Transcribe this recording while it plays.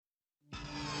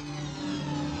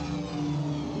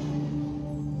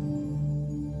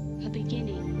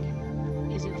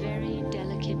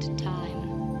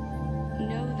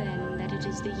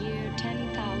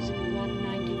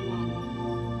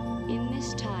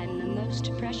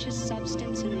most precious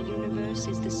substance in the universe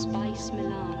is the spice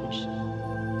melange.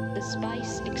 The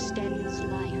spice extends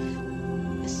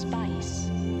life. The spice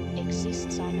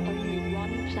exists on only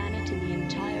one planet in the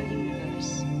entire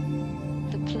universe.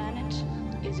 The planet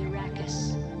is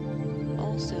Arrakis,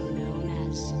 also known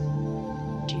as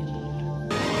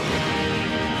Dune.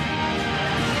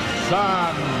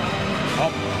 Son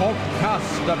of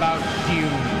podcast about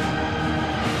Dune.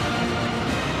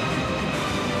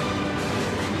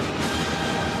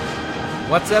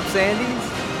 What's up,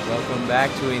 Sandies? Welcome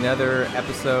back to another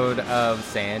episode of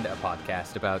Sand, a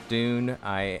podcast about Dune.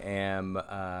 I am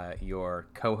your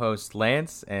co-host,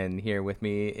 Lance, and here with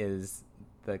me is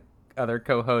the other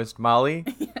co-host, Molly.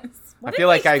 Yes. I feel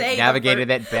like I navigated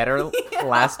it better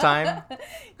last time.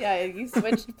 Yeah, you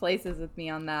switched places with me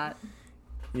on that.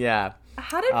 Yeah.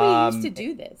 How did we used to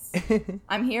do this?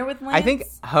 I'm here with Lance. I think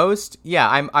host,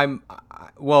 yeah,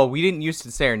 well, we didn't used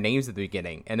to say our names at the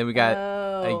beginning, and then we got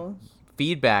a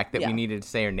feedback that we needed to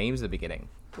say our names at the beginning.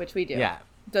 Which we do. Yeah.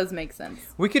 Does make sense.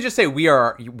 We could just say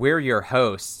we're your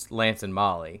hosts, Lance and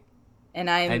Molly.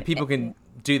 And people can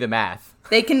do the math.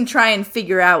 They can try and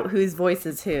figure out whose voice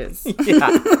is whose.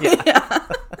 Yeah.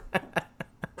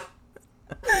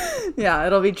 Yeah,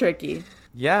 it'll be tricky.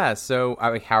 Yeah, so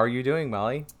how are you doing,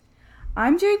 Molly?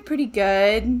 I'm doing pretty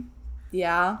good.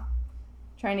 Yeah.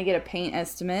 Trying to get a paint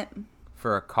estimate.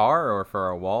 For a car or for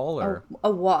a wall or a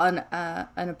wall, an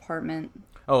apartment.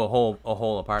 Oh, a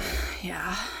whole apartment.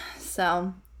 Yeah.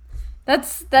 So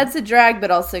that's a drag,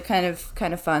 but also kind of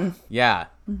fun. Yeah.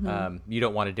 Mm-hmm. You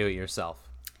don't want to do it yourself.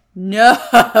 No,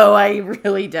 I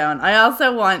really don't. I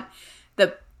also want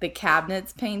the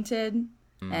cabinets painted,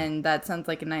 and that sounds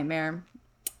like a nightmare.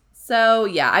 So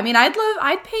yeah, I mean, I'd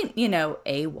paint,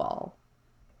 a wall,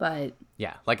 but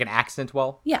yeah, like an accent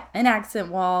wall. Yeah, an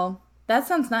accent wall. That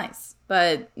sounds nice,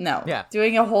 but no. Yeah.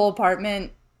 Doing a whole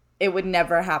apartment, it would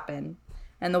never happen,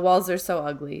 and the walls are so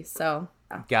ugly. So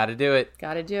gotta do it.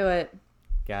 Gotta do it.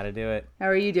 Gotta do it. How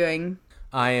are you doing?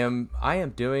 I am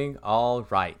doing all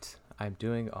right. I'm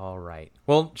doing all right.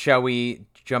 Well, shall we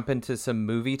jump into some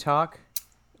movie talk?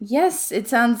 Yes, it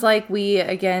sounds like we,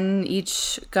 again,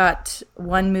 each got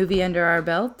one movie under our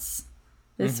belts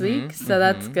this week, so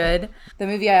that's good. The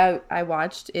movie I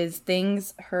watched is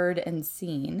Things Heard and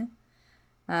Seen.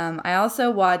 I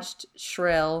also watched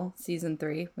Shrill Season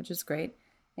 3, which is great,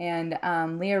 and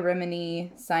Leah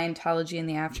Remini, Scientology in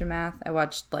the Aftermath. I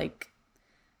watched, a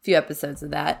few episodes of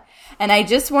that. And I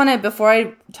just want to, before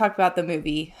I talk about the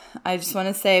movie, I just want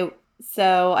to say...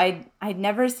 So I'd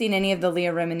never seen any of the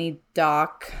Leah Remini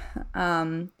doc,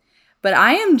 but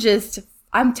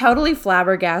I'm totally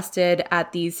flabbergasted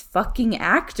at these fucking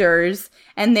actors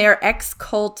and their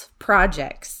ex-cult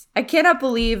projects. I cannot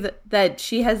believe that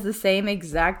she has the same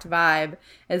exact vibe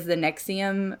as the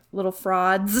NXIVM little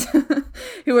frauds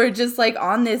who are just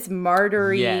on this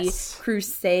martyry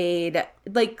crusade.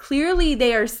 Clearly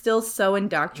they are still so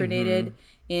indoctrinated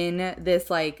in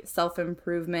this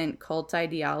self-improvement cult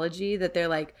ideology that they're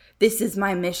like, this is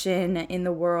my mission in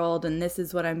the world and this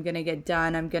is what I'm going to get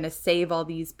done. I'm going to save all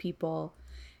these people.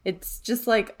 It's just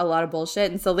a lot of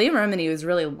bullshit. And so Leah Remini was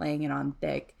really laying it on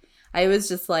thick. I was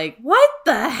just like, what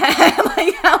the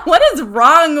heck? What is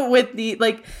wrong with the,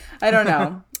 I don't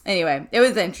know. Anyway, it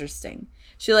was interesting.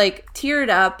 She teared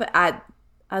up at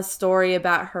a story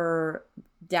about her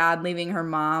dad leaving her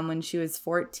mom when she was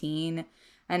 14.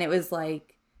 And it was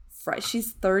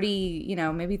she's 30,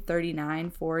 maybe 39,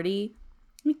 40.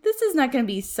 This is not going to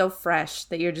be so fresh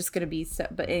that you're just going to be so,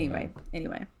 but anyway.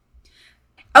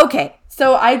 Okay,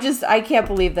 so I can't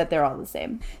believe that they're all the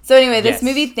same. So anyway, this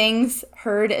movie, Things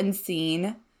Heard and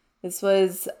Seen, this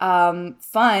was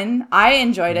fun. I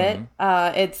enjoyed it.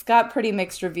 It's got pretty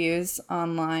mixed reviews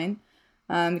online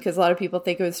because a lot of people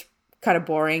think it was kind of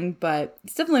boring, but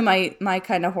it's definitely my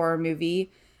kind of horror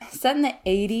movie. Set in the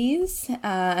 80s,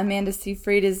 Amanda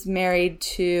Seyfried is married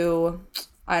to,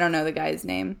 I don't know the guy's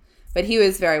name, but he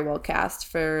was very well cast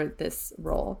for this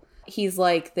role. He's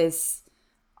this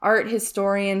art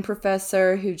historian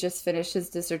professor who just finished his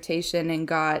dissertation and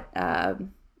got a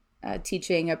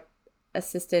teaching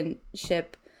assistantship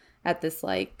at this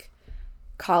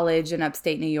college in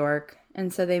upstate New York.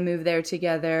 And so they move there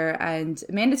together, and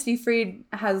Amanda Seyfried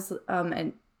has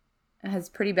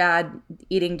pretty bad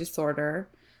eating disorder.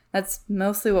 That's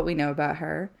mostly what we know about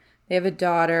her. They have a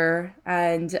daughter,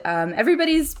 and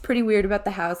everybody's pretty weird about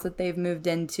the house that they've moved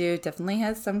into. Definitely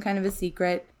has some kind of a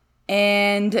secret.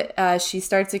 And she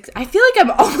starts... I feel like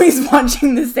I'm always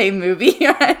watching the same movie.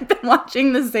 I've been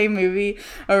watching the same movie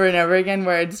over and over again,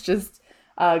 where it's just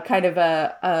kind of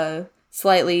a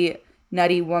slightly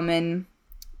nutty woman.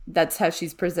 That's how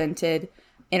she's presented.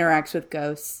 Interacts with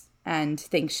ghosts. and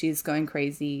thinks she's going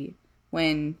crazy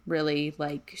when really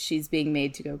like she's being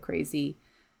made to go crazy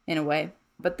in a way.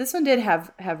 But this one did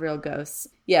have real ghosts.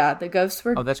 Yeah, the ghosts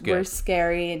were were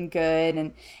scary and good,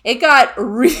 and it got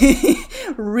really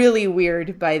really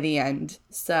weird by the end.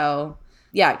 So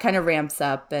yeah, it kind of ramps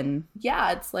up, and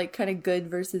yeah, it's like kind of good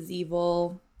versus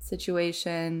evil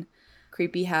situation.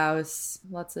 Creepy house,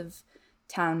 lots of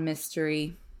town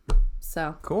mystery.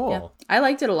 So cool. Yeah, I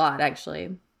liked it a lot,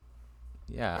 actually.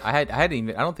 Yeah, I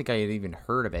don't think I had even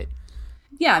heard of it.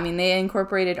 Yeah, I mean, they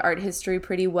incorporated art history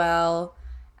pretty well,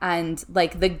 and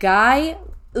like the guy,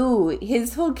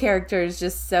 his whole character is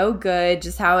just so good.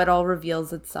 Just how it all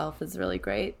reveals itself is really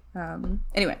great.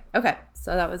 Anyway, okay,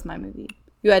 so that was my movie.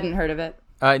 You hadn't heard of it?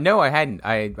 No, I hadn't.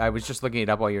 I was just looking it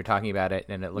up while you were talking about it,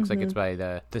 and it looks like it's by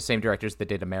the same directors that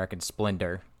did American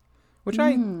Splendor, which I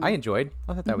enjoyed.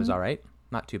 I thought that was all right.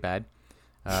 Not too bad.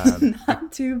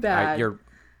 Not too bad.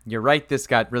 You're right. This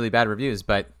got really bad reviews,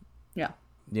 but yeah,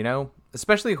 you know,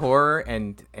 especially horror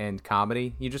and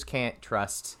comedy, you just can't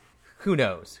trust. Who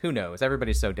knows?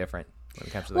 Everybody's so different when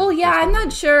it comes to well, yeah, I'm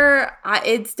not sure.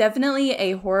 It's definitely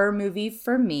a horror movie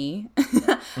for me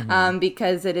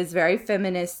because it is very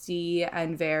feministy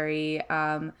and very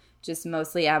just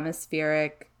mostly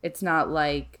atmospheric. It's not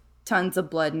like tons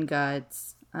of blood and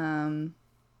guts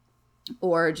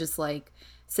or just like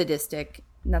sadistic.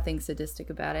 Nothing sadistic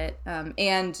about it.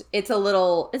 And it's a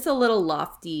little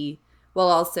lofty while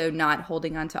also not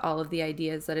holding on to all of the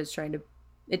ideas that it's trying to.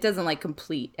 It doesn't like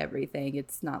complete everything.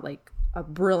 It's not like a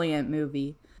brilliant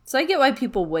movie. So I get why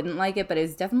people wouldn't like it, but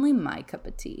it's definitely my cup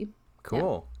of tea.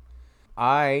 Cool. Yeah.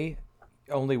 I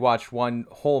only watched one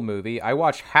whole movie. I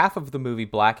watched half of the movie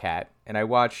Black Hat, and I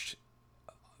watched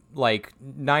like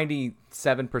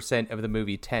 97% of the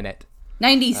movie Tenet.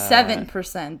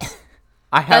 97%.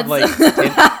 I have like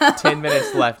 10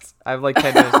 minutes left. I have like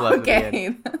 10 minutes left. Okay.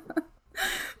 Is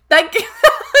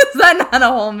that not a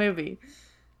whole movie?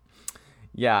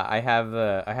 Yeah, I have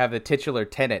the titular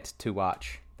Tenet to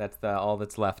watch. That's all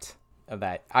that's left of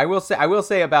that. I will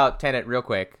say about Tenet real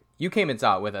quick. You came and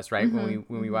saw it with us, right? When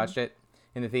we watched it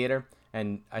in the theater,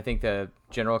 and I think the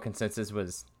general consensus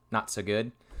was not so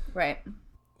good. Right.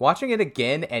 Watching it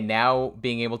again and now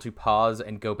being able to pause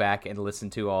and go back and listen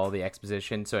to all the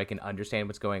exposition so I can understand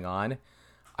what's going on,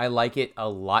 I like it a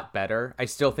lot better. I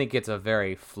still think it's a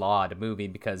very flawed movie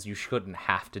because you shouldn't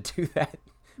have to do that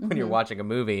when you're watching a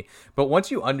movie. But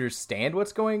once you understand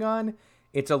what's going on,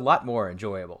 it's a lot more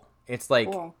enjoyable. It's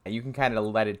like you can kind of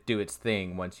let it do its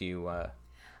thing once you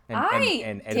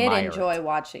I did enjoy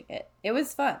watching it. It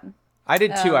was fun. I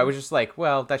did too. I was just like,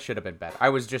 well, that should have been better. I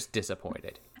was just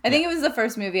disappointed. I think it was the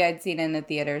first movie I'd seen in the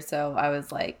theater, so I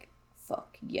was like,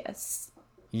 fuck yes.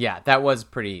 Yeah, that was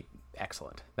pretty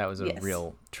excellent. That was a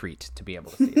real treat to be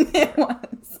able to see. It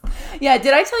was. Yeah,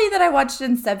 did I tell you that I watched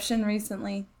Inception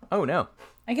recently? Oh, no.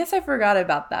 I guess I forgot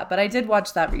about that, but I did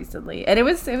watch that recently. And it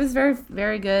was very,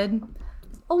 very good.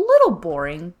 A little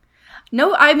boring.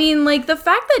 No, I mean, like, the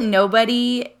fact that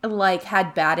nobody, like,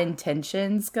 had bad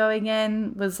intentions going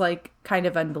in was, like, kind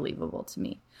of unbelievable to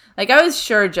me. Like, I was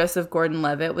sure Joseph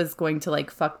Gordon-Levitt was going to, like,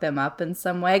 fuck them up in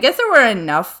some way. I guess there were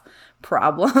enough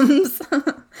problems.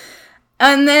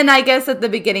 And then I guess at the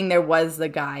beginning there was the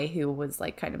guy who was,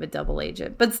 like, kind of a double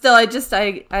agent. But still, I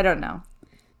don't know.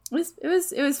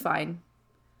 It was fine.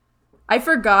 I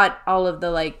forgot all of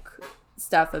the, like,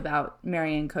 stuff about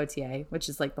Marion Cotillard, which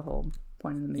is, like, the whole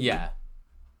point of the movie. Yeah.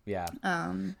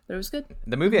 But it was good.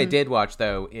 The movie I did watch,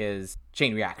 though, is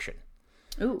Chain Reaction.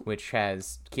 Ooh. Which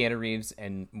has Keanu Reeves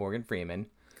and Morgan Freeman.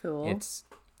 Cool. It's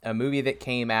a movie that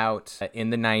came out in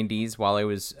the 90s while I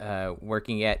was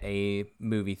working at a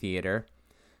movie theater,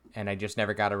 and I just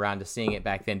never got around to seeing it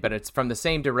back then. But it's from the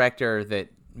same director that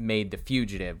made The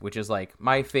Fugitive, which is like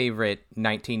my favorite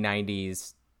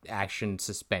 1990s action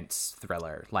suspense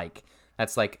thriller. Like,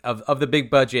 that's like, of the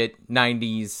big budget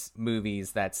 90s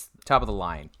movies, that's top of the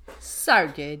line. So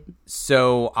good.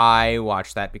 So I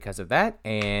watched that because of that,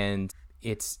 and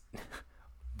this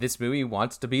movie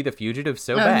wants to be The Fugitive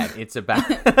so bad. It's about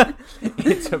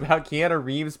Keanu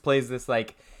Reeves plays this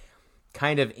like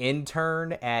kind of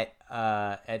intern at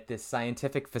this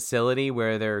scientific facility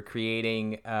where they're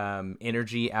creating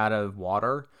energy out of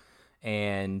water,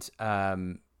 and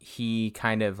he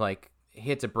kind of like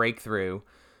hits a breakthrough,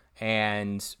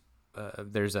 and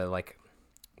there's a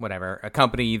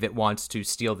company that wants to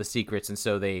steal the secrets, and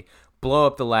so they blow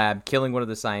up the lab, killing one of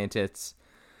the scientists,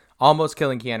 almost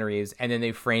killing Keanu Reeves, and then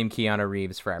they frame Keanu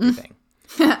Reeves for everything.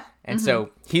 And so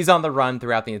he's on the run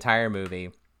throughout the entire movie,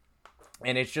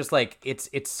 and it's just like it's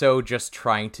so just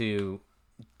trying to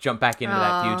jump back into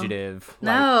that fugitive.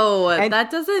 No, that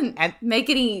doesn't make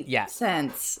any Yeah.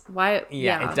 sense. Why?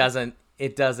 Yeah, it doesn't.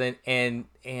 It doesn't.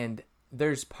 And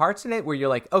there's parts in it where you're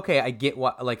like, okay, I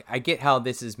get how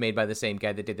this is made by the same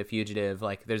guy that did The Fugitive.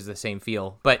 Like, there's the same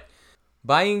feel. But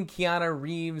buying Keanu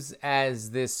Reeves as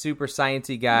this super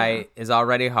sciencey guy is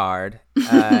already hard.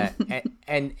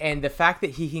 And the fact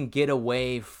that he can get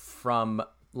away from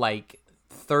like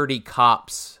 30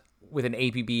 cops with an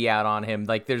APB out on him.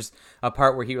 Like, there's a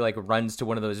part where he like runs to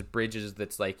one of those bridges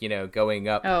that's like, going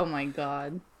up. Oh my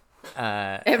God.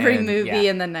 Every movie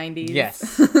in the 90s.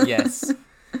 Yes.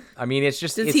 I mean, it's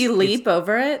just... Does he leap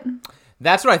over it?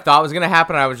 That's what I thought was going to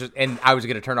happen. I was going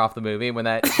to turn off the movie when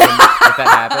that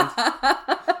happened.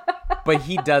 But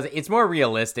he does. It's more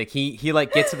realistic. He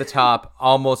like gets to the top,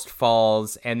 almost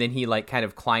falls, and then he like kind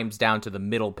of climbs down to the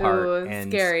middle part. Ooh,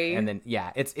 and scary. And then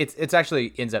it's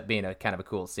actually ends up being a kind of a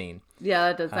cool scene. Yeah,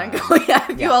 that does sound cool.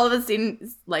 Yeah, if you all of a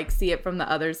sudden like see it from the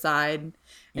other side,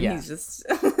 and he's just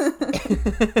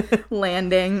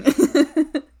landing.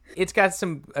 It's got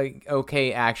some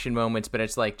okay action moments, but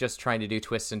it's like just trying to do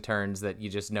twists and turns that you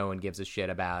just no one gives a shit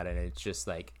about, and it's just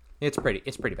like it's pretty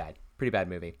bad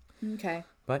movie. Okay.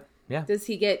 But yeah. Does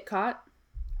he get caught?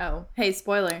 Oh, hey,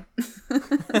 spoiler.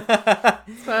 Spoiler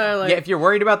alert. Yeah, if you're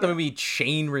worried about the movie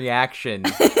Chain Reaction,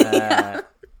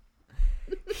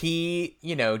 he,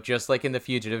 just like in The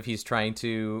Fugitive, he's trying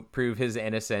to prove his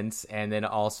innocence and then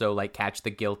also like catch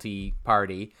the guilty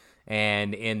party.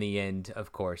 And in the end,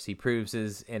 of course, he proves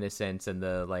his innocence, and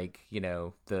the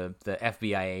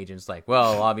FBI agent's like,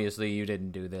 well, obviously you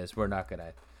didn't do this. We're not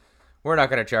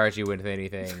gonna charge you with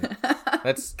anything.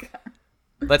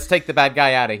 Let's take the bad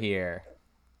guy out of here.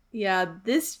 Yeah,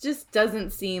 this just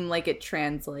doesn't seem like it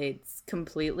translates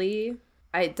completely.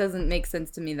 It doesn't make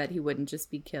sense to me that he wouldn't just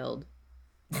be killed.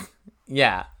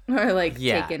 Yeah. Or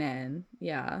taken in.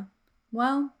 Yeah.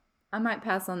 Well, I might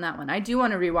pass on that one. I do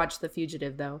want to rewatch The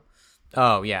Fugitive though.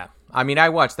 Oh yeah. I mean, I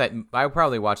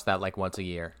probably watch that like once a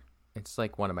year. It's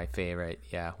like one of my favorite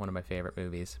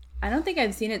movies. I don't think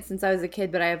I've seen it since I was a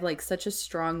kid, but I have like such a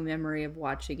strong memory of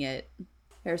watching it.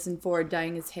 Harrison Ford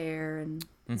dyeing his hair and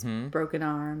his broken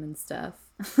arm and stuff.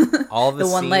 All the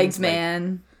one-legged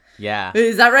man. Yeah.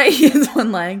 Is that right? He has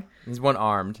one leg. He's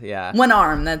one-armed, yeah. One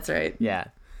arm, that's right. Yeah.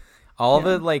 All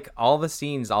the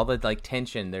scenes, all the like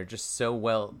tension, they're just so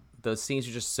well, those scenes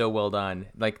are just so well done.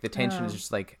 Like the tension is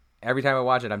just like, every time I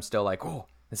watch it, I'm still like, oh,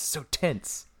 this is so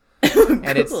tense.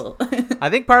 And cool. I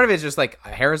think part of it is just like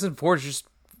Harrison Ford's just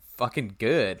fucking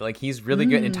good. Like he's really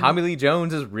good, and Tommy Lee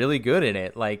Jones is really good in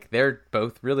it. Like they're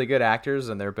both really good actors,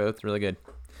 and they're both really good.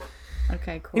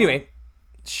 Okay, cool. Anyway,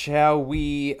 shall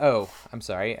we? Oh, I'm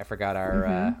sorry, I forgot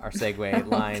our segue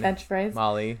line. Catchphrase.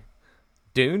 Molly,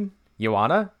 Dune, you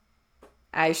wanna?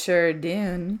 I sure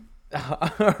do.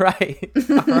 All right.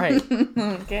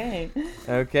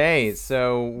 Okay,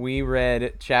 so we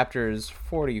read chapters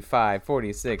 45,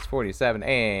 46, 47,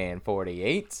 and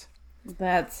 48.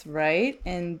 That's right.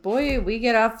 And boy, we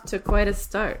get off to quite a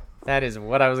start. That is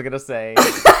what I was going to say.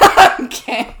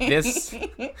 Okay.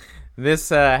 This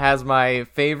has my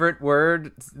favorite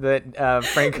word that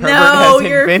Frank Herbert has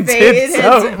invented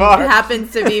so far.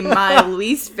 Happens to be my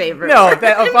least favorite word.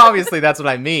 No, obviously that's what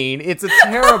I mean. It's a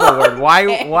terrible word.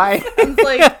 Why? It's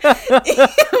like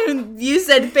you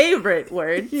said favorite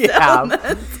word. Yeah. So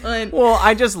that's fine. Well,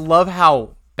 I just love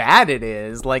how bad it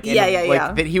is. Like,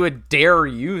 that he would dare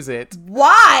use it.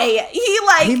 Why?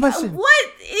 What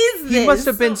is this? He must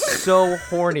have been so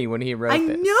horny when he wrote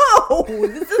this. I know.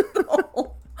 This is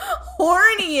the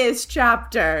horniest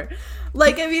chapter.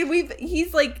 Like, I mean,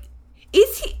 he's like,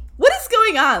 what is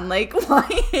going on? Like, why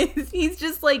is he's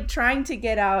just like trying to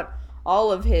get out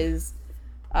all of his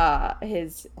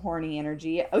horny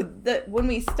energy. When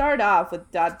we start off with ...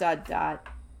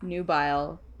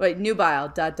 nubile,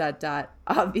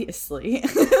 obviously.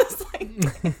 It's like,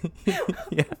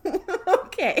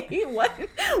 okay, what?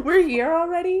 We're here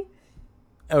already?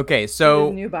 Okay,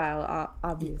 so nubile,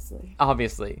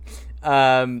 obviously.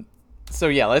 So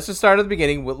yeah, let's just start at the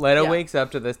beginning. Leto wakes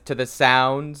up to the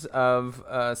sounds of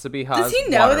Sabiha's. Does he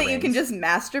know that you can just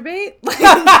masturbate?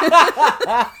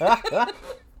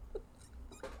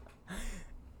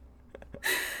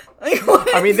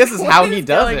 I mean, this is how he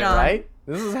does it, right?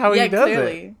 This is how he does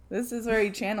it. This is where he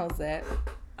channels it.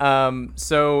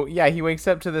 So yeah, he wakes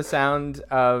up to the sound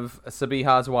of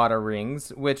Sabiha's water rings,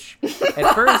 which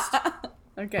at first.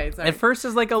 Okay, sorry. At first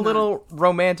is like a little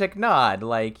romantic nod,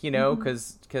 like,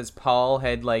 because Paul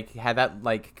had that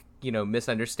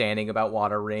misunderstanding about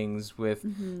water rings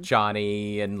with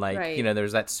Johnny, and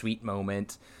there's that sweet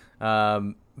moment.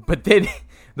 But then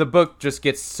the book just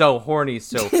gets so horny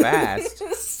so fast.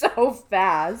 So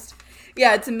fast.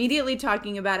 Yeah, it's immediately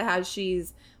talking about how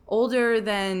she's older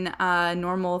than a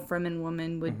normal Fremen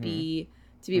woman would be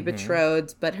to be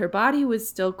betrothed, but her body was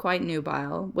still quite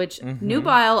nubile, which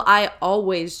nubile I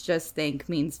always just think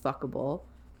means fuckable.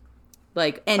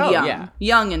 Like, and young. Yeah.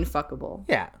 Young and fuckable.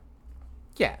 Yeah.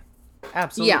 Yeah.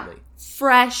 Absolutely. Yeah.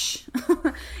 Fresh.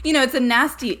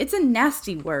 It's a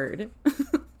nasty word.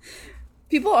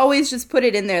 People always just put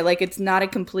it in there like it's not a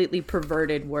completely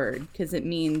perverted word because it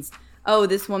means, oh,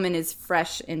 this woman is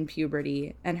fresh in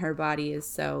puberty and her body is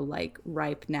so like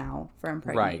ripe now for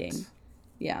impregnating. Right.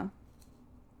 Yeah.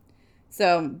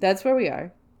 So that's where we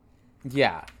are.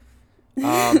 Yeah.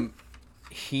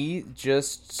 He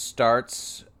just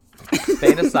starts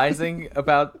fantasizing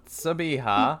about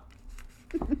Sabiha,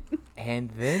 and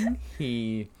then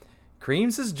he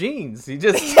creams his jeans. He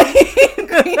just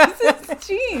creams his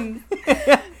jeans.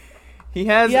 He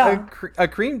has a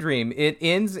cream dream. It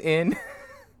ends in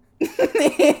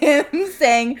him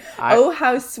saying, "Oh,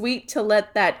 how sweet to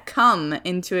let that come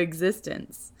into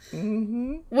existence."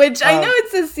 Mm-hmm. Which I know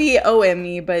it's a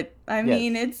C-O-M-E, but I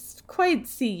mean it's quite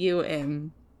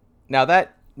C-U-M. Now,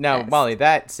 Molly,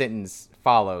 that sentence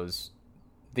follows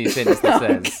the sentence that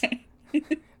says,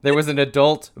 there was an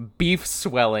adult beef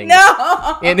swelling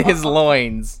in his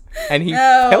loins, and he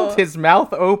felt his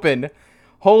mouth open,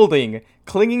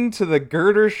 clinging to the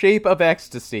girder shape of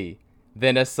ecstasy.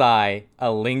 Then a sigh,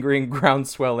 a lingering ground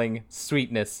swelling,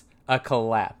 sweetness, a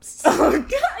collapse. Oh,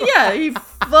 God. Yeah, he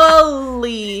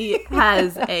fully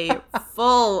has a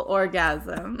full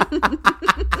orgasm.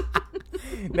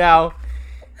 Now,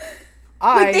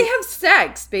 they have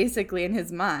sex, basically, in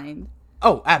his mind.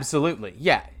 Oh, absolutely.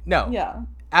 Yeah. No. Yeah.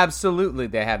 Absolutely,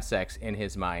 they have sex in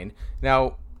his mind.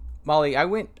 Now, Molly, I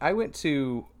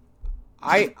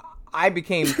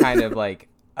became kind of like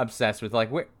obsessed with like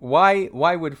why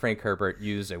would Frank Herbert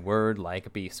use a word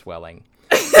like beef swelling?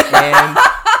 And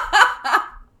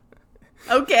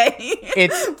okay,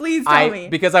 please tell me,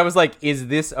 because I was like, is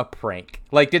this a prank?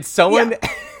 Like, did someone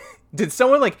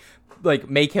like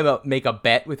make a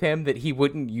bet with him that he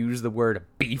wouldn't use the word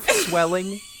beef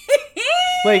swelling?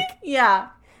 Like, yeah.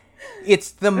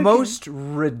 It's the most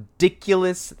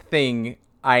ridiculous thing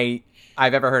I've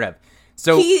ever heard of.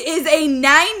 So he is a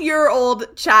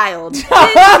 9-year-old child.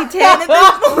 Now,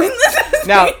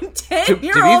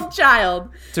 10-year-old child.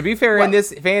 To be fair, in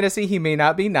this fantasy, he may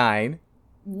not be 9.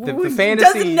 The does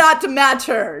fantasy not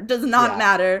matter. Does not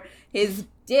matter. His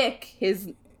dick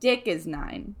is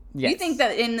 9. Yes. You think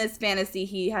that in this fantasy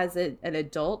he has an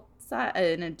adult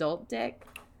dick?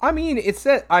 I mean, it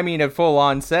full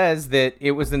on says that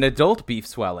it was an adult beef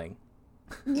swelling.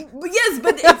 Yes,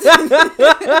 but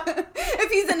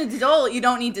if he's an adult, you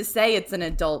don't need to say it's an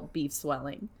adult beef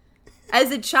swelling. As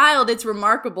a child, it's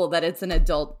remarkable that it's an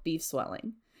adult beef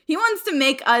swelling. He wants to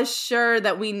make us sure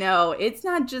that we know it's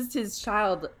not just his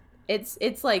child.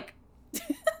 It's like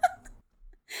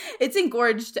it's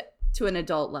engorged to an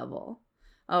adult level.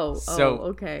 So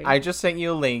okay. I just sent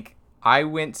you a link. I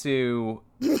went to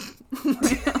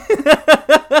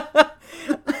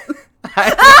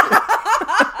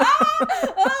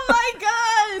Oh my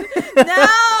god! No!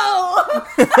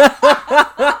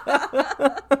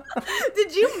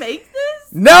 Did you make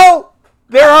this? No!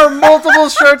 There are multiple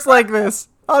shirts like this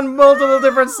on multiple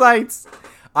different sites.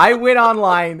 I went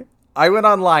online. I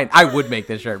would make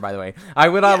this shirt, by the way. I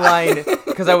went online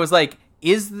because I was like,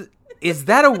 is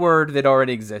that a word that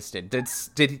already existed?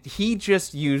 Did he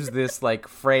just use this like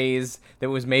phrase that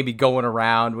was maybe going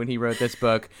around when he wrote this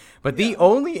book? But the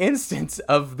only instance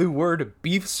of the word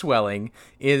beef swelling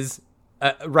is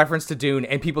a reference to Dune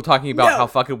and people talking about how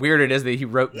fucking weird it is that he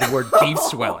wrote the word beef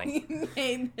swelling. He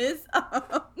made this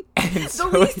up. And so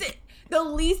the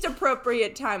least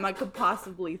appropriate time I could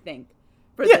possibly think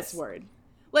for this word.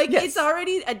 Like, it's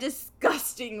already a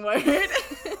disgusting word.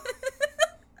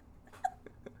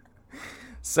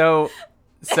 So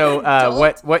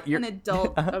what you're an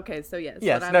adult? Okay, so yes.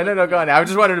 Yes, no, go on. I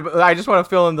just want to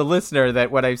fill in the listener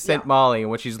that what I sent Molly and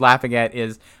what she's laughing at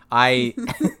is I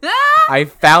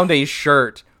found a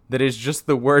shirt that is just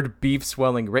the word beef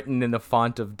swelling written in the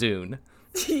font of Dune.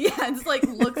 Yeah, it's like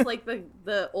looks like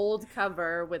the old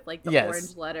cover with like the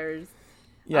orange letters.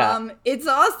 Yeah. It's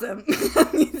awesome.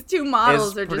 These two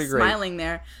models are just great. smiling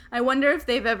there. I wonder if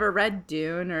they've ever read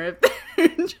Dune or if they're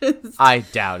just... I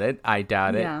doubt it.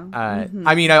 Yeah.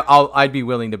 I mean, I'd be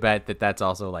willing to bet that that's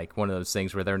also like one of those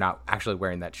things where they're not actually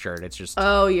wearing that shirt. It's just...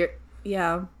 Oh,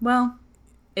 yeah. Well,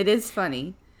 it is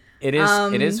funny. It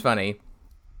is funny.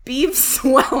 Beef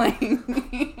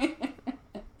swelling.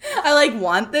 I like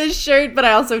want this shirt, but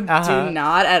I also do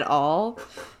not at all.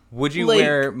 Would you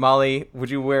wear, Molly, would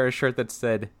you wear a shirt that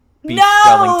said Beef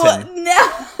No! Wellington? No!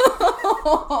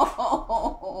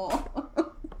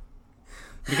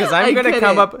 Because I'm going to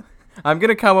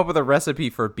come up with a recipe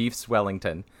for beef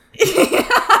swellington.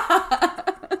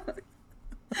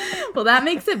 Well, that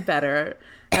makes it better,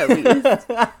 at least.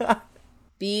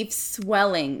 Beef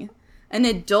swelling. An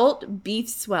adult beef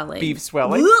swelling. Beef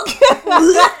swelling?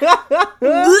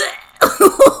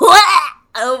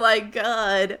 Oh my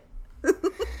god.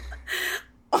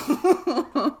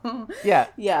 Yeah.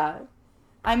 Yeah.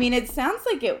 I mean, it sounds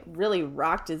like it really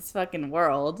rocked his fucking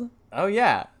world. Oh,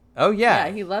 yeah. Oh, yeah.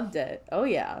 Yeah, he loved it. Oh,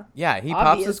 yeah. Yeah, he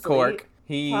pops his cork.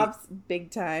 He pops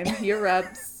big time. He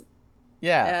erupts.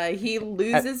 Yeah. He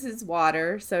loses his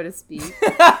water, so to speak. He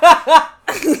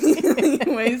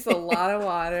wastes a lot of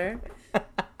water.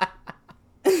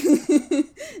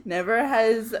 Never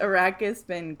has Arrakis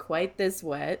been quite this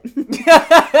wet.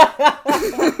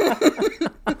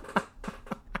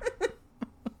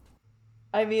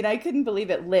 I mean, I couldn't believe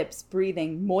it. Lips,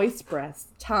 breathing, moist breaths,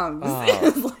 tongues.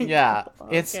 Oh, like, yeah,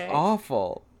 okay. it's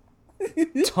awful.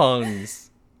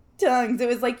 Tongues. Tongues. It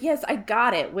was like, yes, I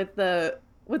got it with the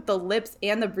lips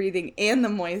and the breathing and the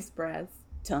moist breaths.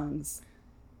 Tongues.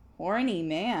 Horny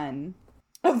man.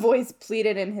 A voice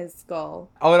pleaded in his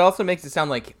skull. Oh, it also makes it sound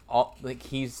like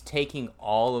he's taking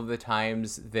all of the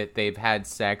times that they've had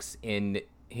sex in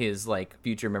his like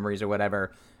future memories or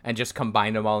whatever, and just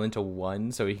combine them all into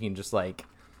one, so he can just like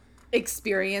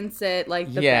experience it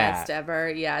like the best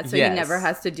ever. Yeah, so he never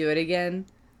has to do it again.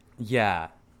 Yeah.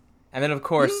 And then of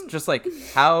course, just like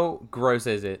how gross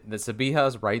is it that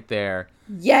Sabiha's right there?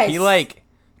 Yes. He like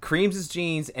creams his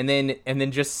jeans and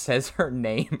then just says her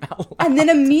name out loud. And then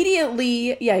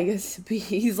immediately,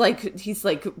 he's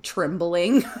like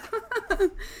trembling,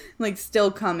 like still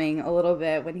coming a little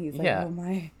bit when he's like, oh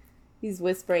my, he's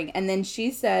whispering. And then she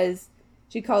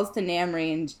calls to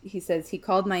Namri and he says, he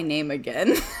called my name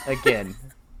again. Again.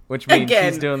 Which means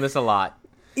he's doing this a lot.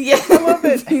 Yeah. I love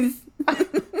it.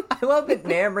 I love that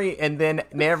Namri, and then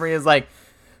Namri is like,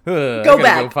 go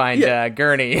back. Go find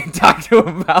Gurney and talk to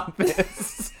him about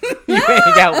this. You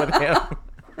hang out with him.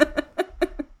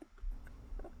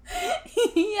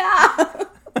 Yeah.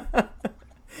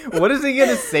 What is he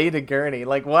gonna say to Gurney?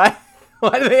 Like, why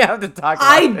do they have to talk about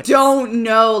I this? don't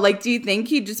know. Like, do you think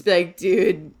he'd just be like,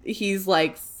 dude, he's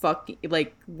like, fuck,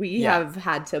 like, we have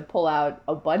had to pull out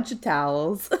a bunch of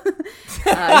towels. He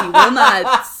will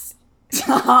not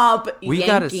stop we yanking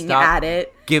gotta stop at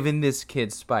it. Giving this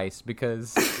kid spice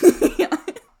because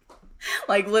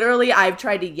like literally I've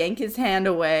tried to yank his hand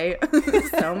away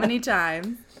so many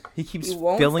times. He keeps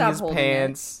filling his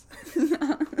pants,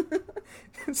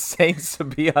 saying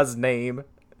Sabiha's name.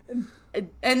 And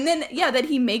then that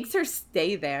he makes her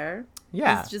stay there.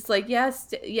 Yeah. It's just like,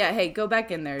 hey, go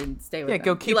back in there and stay with him. Yeah,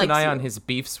 go keep an eye on his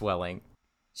beef swelling.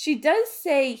 She does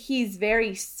say he's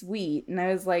very sweet, and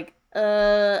I was like,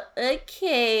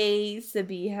 okay,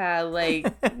 Sabiha, like,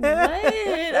 what?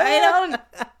 I don't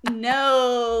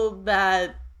know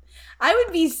that. I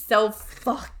would be so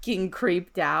fucking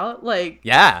creeped out. Like,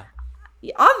 yeah,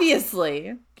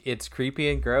 obviously. It's creepy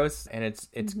and gross, and it's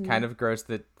kind of gross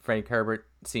that Frank Herbert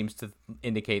seems to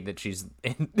indicate that she's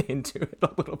into it a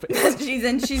little bit.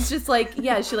 she's just like,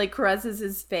 she like caresses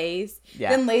his face. Yeah.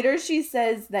 Then later she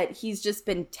says that he's just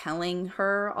been telling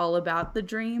her all about the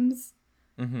dreams.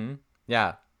 Mm-hmm.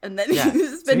 Yeah. And then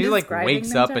he's been so he like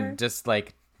wakes up and just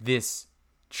like this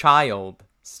child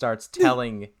starts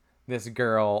telling this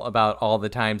girl about all the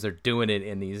times they're doing it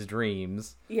in these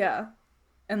dreams. Yeah.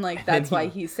 And like that's why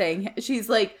he's saying, she's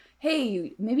like,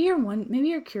 hey, maybe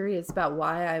you're curious about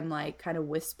why I'm like kind of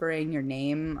whispering your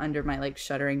name under my like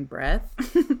shuddering breath.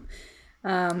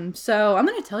 So I'm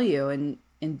gonna tell you in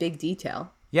big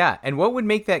detail. Yeah, and what would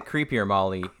make that creepier,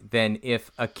 Molly, than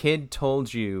if a kid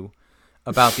told you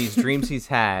about these dreams he's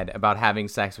had about having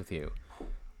sex with you?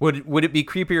 Would it be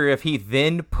creepier if he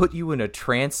then put you in a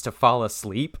trance to fall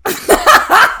asleep?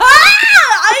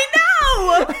 I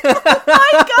know! Oh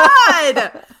my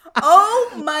god!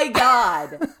 Oh my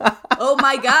god! Oh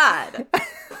my god!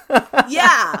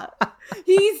 Yeah!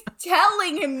 He's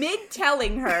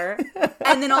telling her,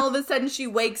 and then all of a sudden she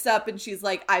wakes up and she's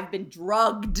like, I've been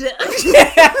drugged.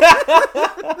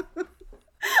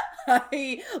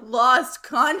 I lost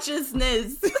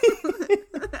consciousness.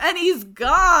 And he's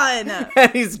gone.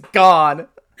 And he's gone.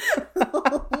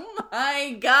 Oh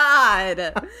my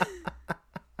god.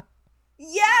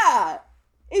 Yeah.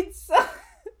 It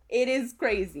is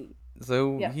crazy.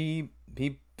 So he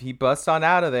busts on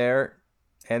out of there,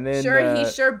 and then he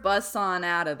busts on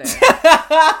out of there.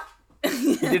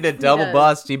 He did a double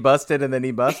bust. He busted and then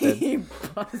he busted. He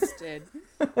busted.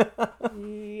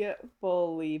 He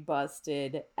fully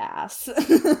busted ass.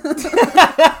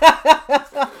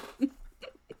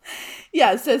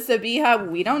 Yeah, so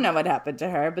Sabiha, we don't know what happened to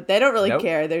her, but they don't really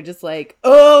care. They're just like,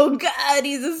 oh, God,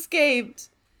 he's escaped.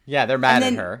 Yeah, they're mad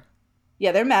at her.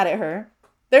 Yeah, they're mad at her.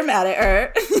 They're mad at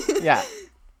her. Yeah.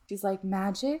 She's like,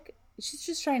 magic? She's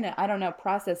just trying to, I don't know,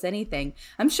 process anything.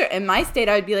 I'm sure in my state,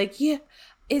 I would be like, yeah,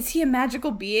 is he a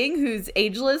magical being who's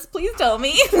ageless? Please tell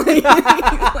me. Like, he's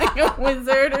like a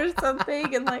wizard or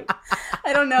something. And like,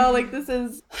 I don't know, like this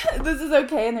is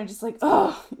okay. And they're just like,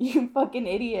 oh, you fucking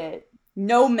idiot.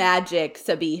 No magic,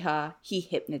 Sabiha. He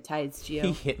hypnotized you.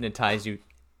 He hypnotized you,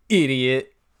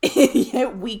 idiot.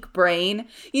 Idiot, weak brain.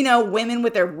 You know, women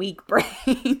with their weak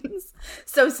brains.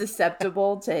 So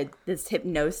susceptible to this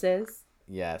hypnosis.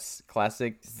 Yes,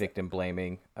 classic victim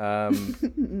blaming.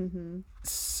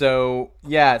 So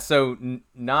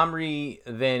Namri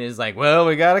then is like, well,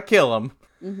 we gotta kill him.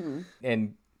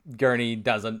 And Gurney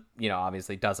doesn't,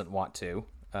 obviously doesn't want to.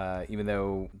 Even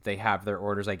though they have their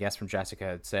orders, I guess, from Jessica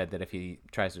had said that if he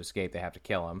tries to escape, they have to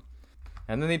kill him.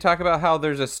 And then they talk about how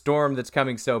there's a storm that's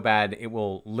coming so bad, it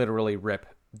will literally rip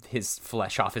his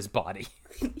flesh off his body.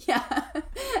 Yeah.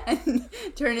 And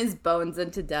turn his bones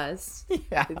into dust.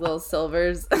 Yeah. Like little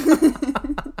silvers.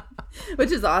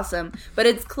 Which is awesome. But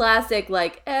it's classic,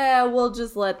 like, we'll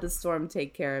just let the storm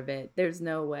take care of it. There's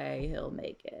no way he'll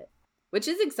make it. Which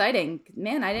is exciting.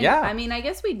 Man, I didn't. Yeah. I mean, I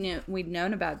guess we'd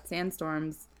known about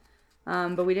sandstorms,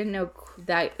 but we didn't know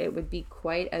that it would be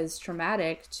quite as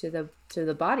traumatic to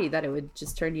the body that it would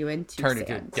just turn you into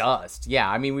dust. Yeah,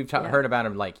 I mean, we've heard about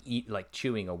him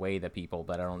chewing away the people,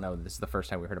 but I don't know. This is the first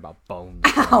time we heard about bones.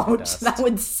 Ouch! That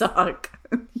would suck.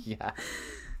 Yeah.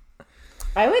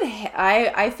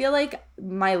 I feel like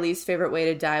my least favorite way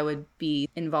to die would be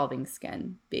involving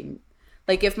skin. Being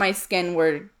like if my skin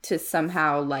were to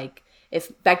somehow like.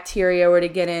 If bacteria were to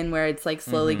get in where it's like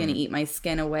slowly going to eat my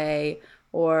skin away,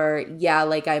 or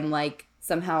like I'm like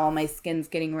somehow all my skin's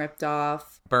getting ripped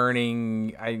off,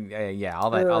 burning, all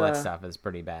that stuff is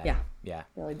pretty bad. Yeah,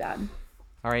 really bad.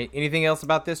 All right, anything else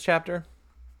about this chapter?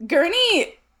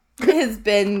 Gurney has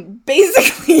been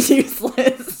basically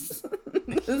useless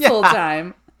this whole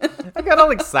time. I got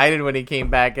all excited when he came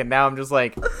back, and now I'm just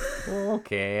like,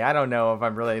 okay, I don't know if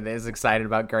I'm really as excited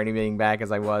about Gurney being back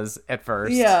as I was at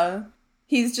first. Yeah.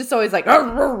 He's just always like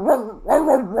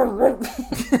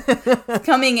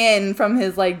coming in from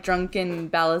his like drunken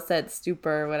Balasset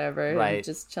stupor or whatever, right? And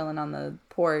just chilling on the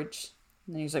porch,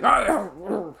 and then he's like,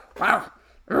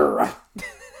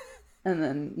 and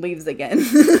then leaves again.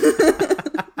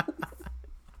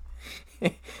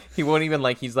 He won't even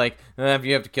like. He's like, if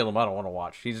you have to kill him, I don't want to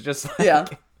watch. He's just like,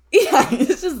 yeah.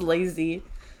 He's just lazy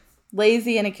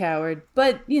and a coward.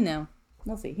 But we'll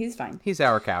see. He's fine. He's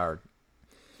our coward.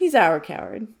 He's our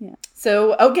coward. Yeah.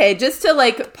 So, okay, just to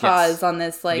like pause on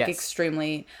this, like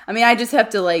extremely, I mean, we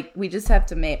just have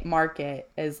to mark it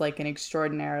as like an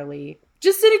extraordinary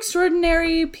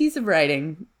piece of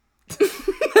writing.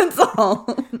 That's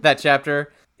all. That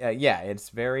chapter. It's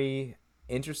very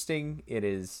interesting. It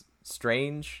is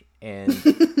strange.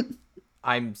 And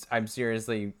I'm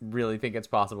seriously really think it's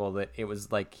possible that it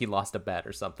was like he lost a bet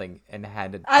or something and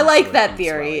had to. I like that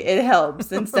theory. Swelling. It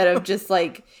helps instead of just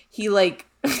like he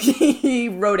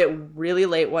wrote it really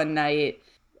late one night,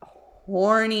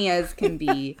 horny as can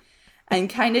be,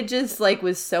 and kind of just like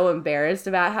was so embarrassed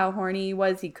about how horny he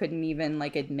was, he couldn't even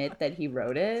like admit that he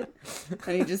wrote it,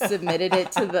 and he just submitted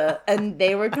it to and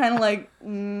they were kind of like,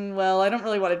 well, I don't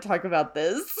really want to talk about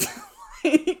this,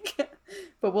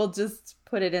 but we'll just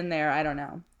put it in there. I don't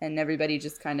know, and everybody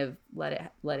just kind of let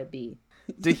it be.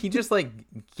 Did he just like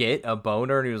get a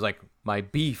boner and he was like, my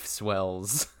beef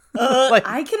swells? Like,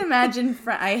 I can imagine.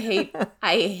 I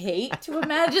hate to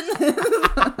imagine this.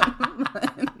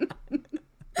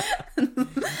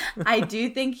 I do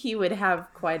think he would have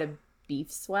quite a beef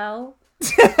swell.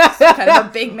 Kind of a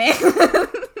big man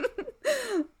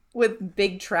with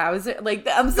big trousers. Like,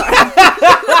 I'm sorry.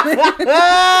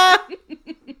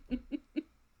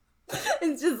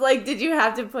 It's just like, did you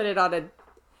have to put it on a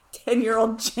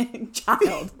 10-year-old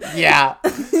child? Yeah,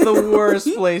 the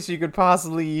worst place you could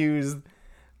possibly use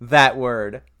that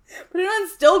word. Put it on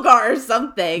Stilgar or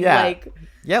something. Yeah. Like,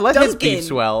 let his beef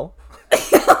swell.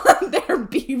 Their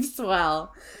beef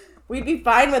swell. We'd be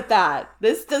fine with that.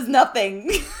 This does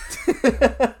nothing.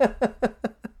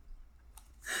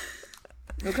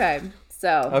 Okay,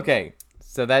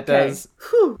 so that does.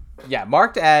 Whew. Yeah,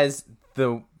 marked as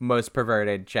the most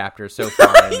perverted chapter so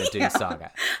far in the Dune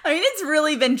saga. I mean, it's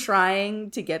really been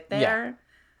trying to get there.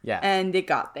 Yeah. And it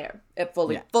got there. It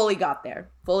fully got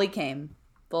there. Fully came.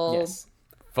 Yes.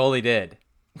 Fully did.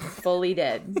 Fully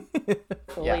did.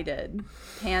 Yeah. Did.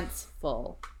 Pants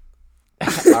full.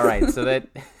 All right, so that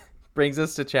brings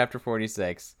us to chapter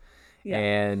 46. Yeah.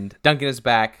 And Duncan is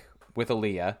back with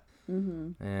Aaliyah.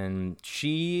 And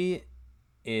she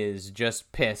is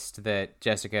just pissed that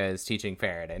Jessica is teaching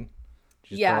Faradin.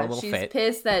 She's She's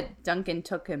pissed that Duncan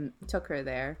took her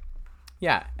there.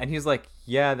 Yeah, and he's like,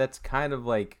 yeah, that's kind of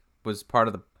like was part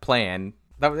of the plan.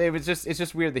 It's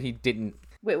just weird that he didn't.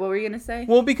 Wait, what were you gonna say?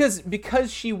 Well, because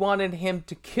she wanted him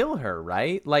to kill her,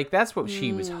 right? Like that's what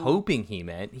she was hoping he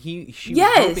meant. She was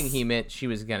hoping he meant he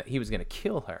was gonna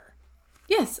kill her.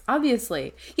 Yes,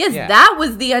 obviously. Yes, that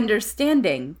was the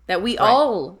understanding that we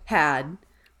all had.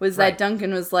 Was that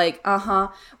Duncan was like,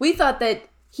 we thought that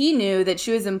he knew that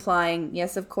she was implying,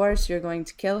 yes, of course you're going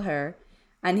to kill her,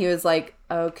 and he was like,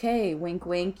 okay, wink,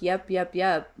 wink, yep.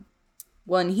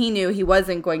 Well, and he knew he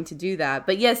wasn't going to do that.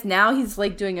 But yes, now he's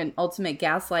like doing an ultimate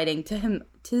gaslighting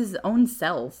to his own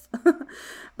self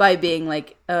by being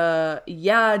like,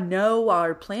 no,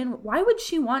 our plan. Why would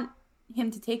she want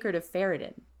him to take her to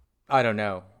Faradin? I don't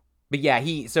know. But yeah,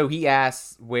 he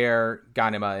asks where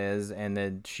Ghanima is, and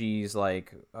then she's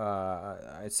like,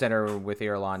 I sent her with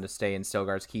Irulan to stay in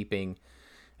Stilgar's keeping.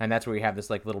 And that's where we have this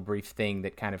like little brief thing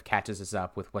that kind of catches us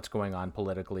up with what's going on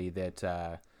politically,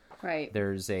 that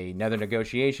there's another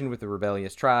negotiation with the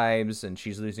rebellious tribes, and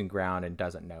she's losing ground and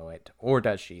doesn't know it. Or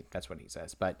does she? That's what he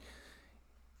says. But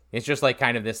it's just like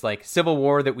kind of this like civil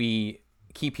war that we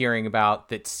keep hearing about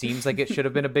that seems like it should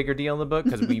have been a bigger deal in the book,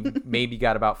 because we maybe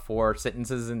got about 4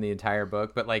 sentences in the entire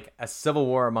book. But like a civil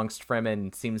war amongst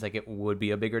Fremen seems like it would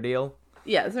be a bigger deal.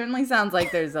 Yeah, it certainly sounds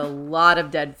like there's a lot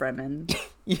of dead Fremen.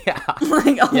 Yeah.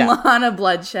 Like a lot of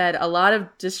bloodshed, a lot of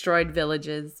destroyed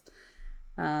villages.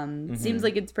 Seems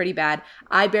like it's pretty bad.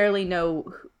 I barely know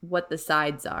what the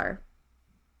sides are.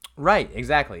 Right,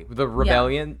 exactly. The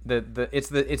rebellion, it's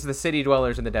the city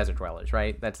dwellers and the desert dwellers,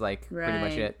 right? That's like pretty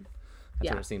much it.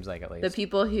 That's what it seems like, at least. The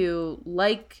people who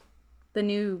like the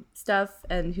new stuff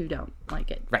and who don't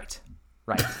like it. Right.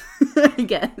 I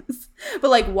guess. But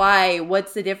like, why?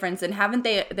 What's the difference? And haven't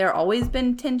there always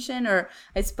been tension? Or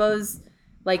I suppose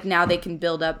like now they can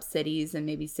build up cities, and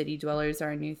maybe city dwellers are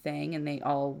a new thing, and they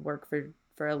all work for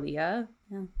Aaliyah.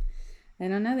 Yeah. I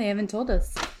don't know. They haven't told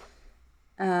us.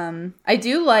 I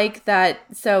do like that.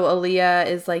 So Aaliyah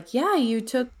is like, yeah, you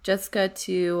took Jessica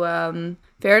to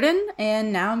Faradin,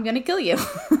 and now I'm going to kill you.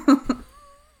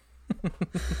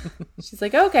 She's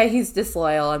like, okay, he's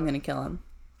disloyal. I'm going to kill him.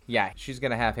 Yeah, she's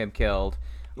going to have him killed.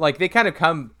 Like, they kind of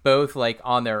come both, like,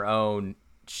 on their own.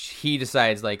 He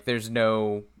decides, like, there's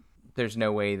no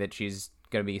way that she's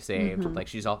going to be saved. Like,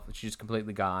 she's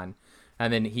completely gone.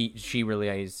 And then she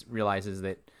realizes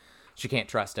that she can't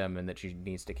trust him and that she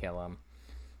needs to kill him.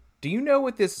 Do you know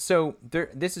what this... So,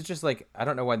 this is just, like... I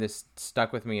don't know why this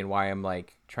stuck with me and why I'm,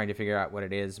 like, trying to figure out what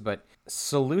it is. But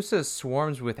Seleucia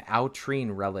swarms with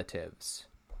Outrine relatives.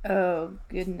 Oh,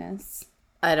 goodness.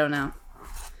 I don't know.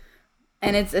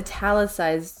 And it's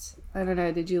italicized. I don't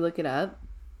know. Did you look it up?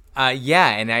 Yeah,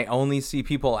 and I only see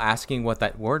people asking what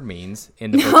that word means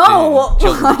in the book. No!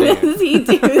 Why does he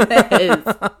do this?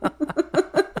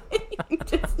 He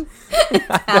just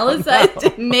italicized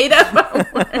and made up a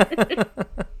word.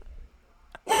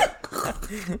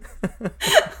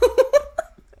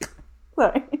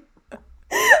 Sorry.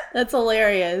 That's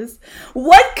hilarious.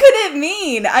 What could it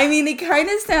mean? I mean, it kind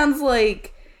of sounds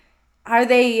like... Are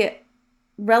they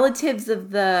relatives of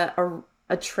the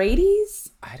Atreides?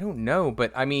 I don't know,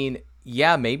 but I mean,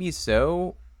 yeah, maybe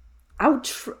so.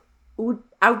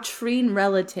 Outrine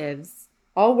relatives,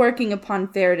 all working upon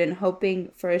Faradin,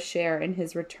 hoping for a share in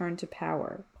his return to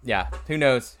power. Yeah, who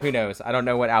knows? I don't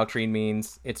know what Outrine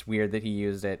means. It's weird that he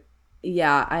used it.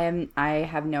 Yeah, I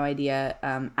have no idea.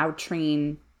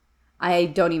 Outrine, I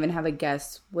don't even have a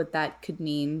guess what that could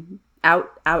mean.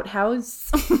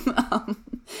 Outhouse?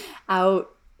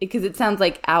 Because it sounds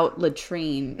like out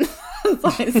latrine. That's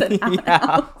why I said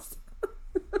outhouse.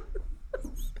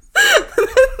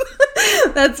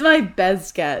 That's my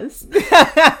best guess.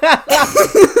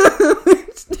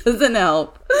 Which doesn't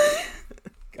help.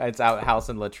 It's outhouse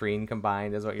and latrine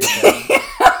combined is what you're saying.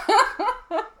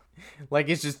 Like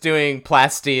it's just doing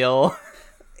plasteel.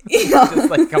 Just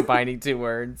like combining 2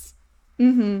 words.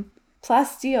 Mm-hmm.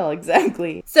 Plasteel,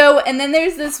 exactly. So, and then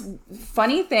there's this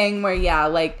funny thing where, yeah,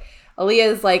 like,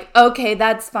 Aaliyah is like, okay,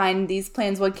 that's fine. These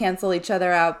plans will cancel each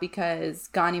other out because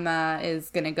Ghanima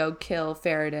is going to go kill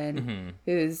Faradin,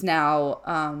 who's now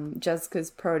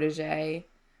Jessica's protege.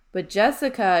 But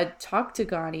Jessica talked to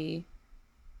Ghani.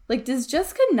 Like, does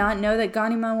Jessica not know that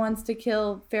Ghanima wants to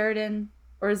kill Faradin?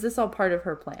 Or is this all part of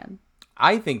her plan?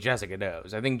 I think Jessica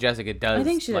knows. I think Jessica does. I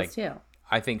think she does too.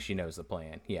 I think she knows the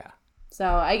plan. Yeah. So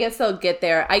I guess they'll get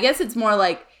there. I guess it's more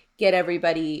like get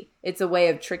everybody. It's a way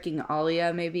of tricking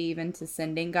Alia, maybe even to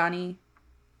sending Ghani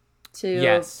to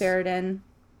Ferrodin.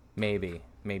 Maybe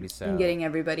so. And getting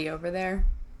everybody over there,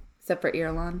 except for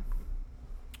Irulan.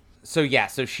 So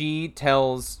she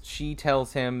tells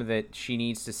him that she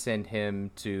needs to send him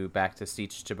back to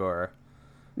Sietch Tabor,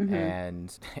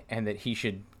 and that he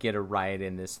should get a ride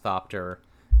in this Thopter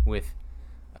with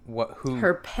who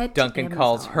her pet Duncan Amazon.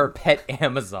 calls her pet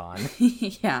Amazon.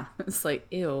 Yeah, it's like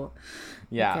ew.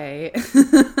 Yeah. Okay.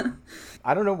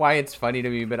 I don't know why it's funny to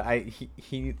me, but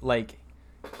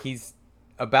he's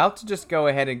about to just go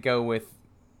ahead and go with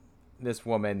this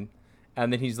woman,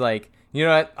 and then he's like, you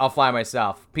know what? I'll fly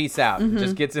myself. Peace out.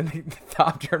 Just gets in the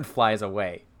Thopter and flies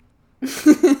away.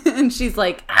 And she's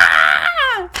like,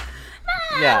 ah!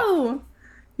 No!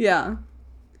 Yeah.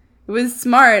 It was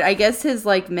smart. I guess his,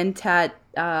 like, Mentat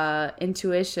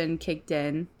intuition kicked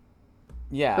in.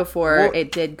 Yeah. Before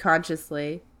it did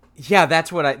consciously. Yeah,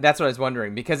 that's what I was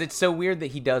wondering, because it's so weird that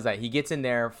he does that. He gets in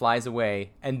there, flies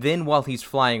away, and then while he's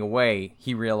flying away,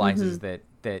 he realizes that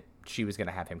she was going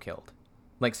to have him killed.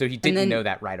 Like, so he didn't know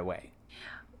that right away.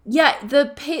 Yeah,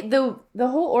 the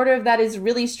whole order of that is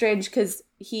really strange, because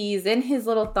he's in his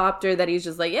little Thopter that he's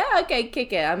just like, yeah, okay,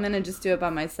 kick it. I'm gonna just do it by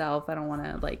myself. I don't want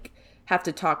to like have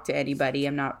to talk to anybody.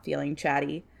 I'm not feeling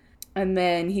chatty. And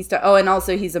then and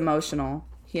also he's emotional.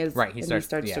 He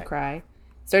starts to cry,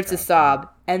 starts to sob,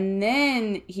 and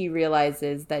then he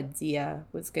realizes that Zia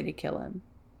was gonna kill him.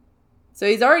 So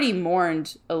he's already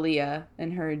mourned Alia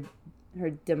and her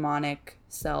demonic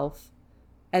self,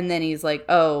 and then he's like,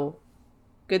 oh.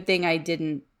 Good thing I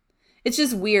didn't. It's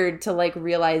just weird to like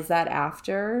realize that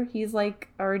after he's like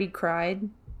already cried.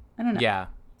 I don't know. Yeah.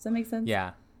 Does that make sense?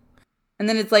 Yeah. And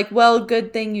then it's like, well,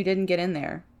 good thing you didn't get in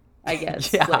there, I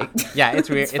guess. Yeah. Like, yeah, it's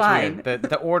weird. It's it's fine. weird.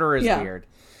 The order is weird.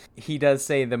 He does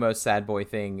say the most sad boy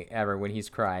thing ever when he's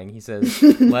crying. He says,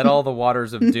 let all the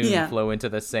waters of Dune flow into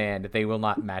the sand. They will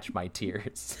not match my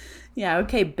tears. Yeah,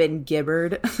 okay, Ben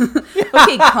Gibbard.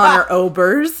 Okay, Connor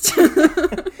Oberst.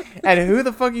 And who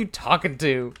the fuck are you talking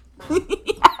to?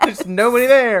 There's nobody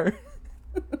there.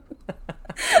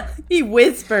 He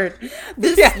whispered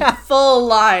this full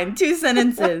line, 2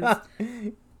 sentences.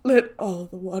 Let all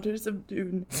the waters of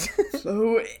Dune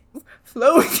flow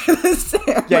into the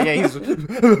sand.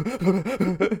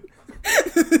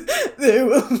 They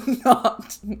will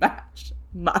not match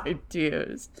my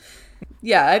tears.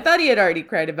 Yeah, I thought he had already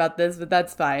cried about this, but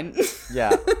that's fine.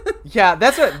 Yeah,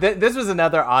 that's this was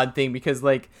another odd thing, because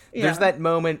like there's that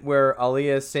moment where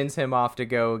Alia sends him off to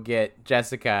go get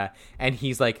Jessica, and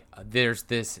he's like, there's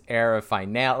this air of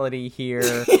finality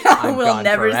here. We'll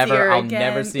never see her I'll again.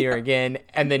 never see her again.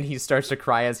 And then he starts to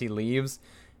cry as he leaves,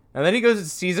 and then he goes and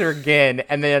sees her again,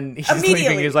 and then he's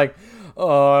leaving. He's like,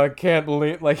 oh, I can't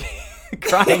believe, like,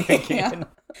 crying again.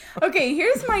 Okay,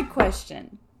 here's my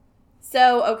question.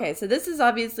 So this is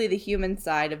obviously the human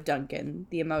side of Duncan,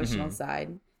 the emotional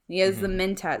side. He has the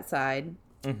Mentat side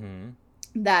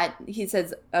that he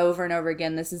says over and over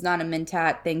again, this is not a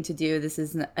Mentat thing to do. This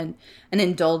is an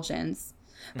indulgence.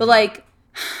 But, like,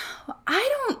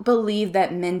 I don't believe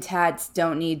that Mentats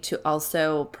don't need to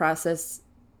also process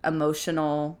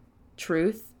emotional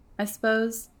truth, I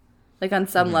suppose. Like, on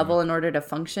some level in order to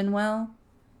function well.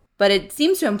 But it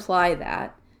seems to imply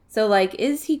that. So, like,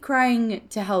 is he crying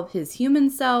to help his human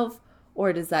self,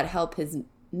 or does that help his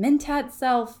Mentat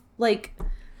self? Like,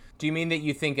 do you mean that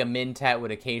you think a Mentat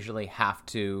would occasionally have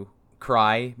to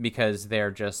cry because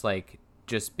they're just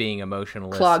being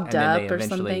emotionless, clogged and then up they or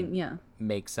eventually something? Yeah.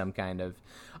 make some kind of,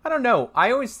 I don't know.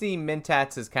 I always see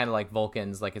Mentats as kind of like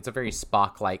Vulcans, like it's a very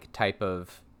Spock-like type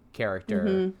of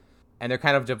character, and they're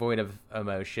kind of devoid of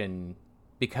emotion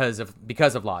because of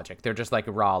logic. They're just like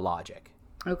raw logic.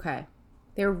 Okay.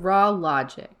 They're raw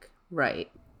logic,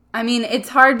 right? I mean, it's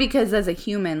hard because as a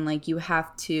human, like, you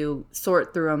have to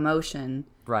sort through emotion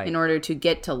in order to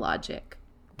get to logic.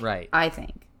 Right. I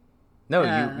think. No,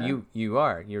 you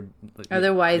are.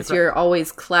 Otherwise, you're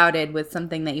always clouded with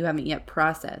something that you haven't yet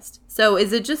processed. So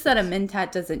is it just that a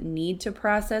Mentat doesn't need to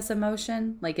process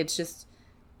emotion? Like, it's just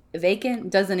vacant,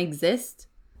 doesn't exist?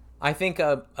 I think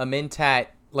a Mentat,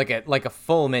 like a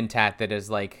full Mentat that is,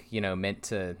 like, you know, meant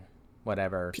to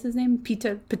whatever. What's his name?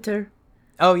 Peter.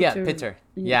 Oh yeah, Peter.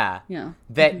 Yeah. Yeah.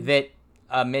 That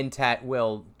a Mentat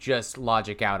will just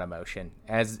logic out emotion,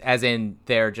 as in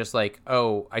they're just like,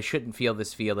 oh, I shouldn't feel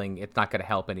this feeling. It's not going to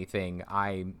help anything.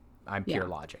 I'm pure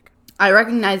logic. I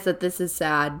recognize that this is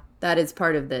sad. That is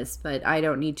part of this, but I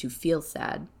don't need to feel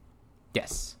sad.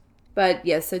 Yes. But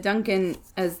yeah, so Duncan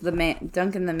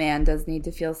the man does need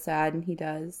to feel sad, and he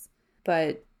does.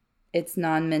 But it's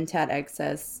non-mentat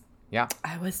excess. Yeah.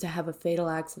 I was to have a fatal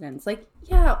accident. It's like,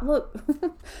 yeah, look,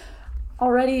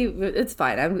 already it's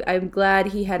fine. I'm glad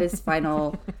he had his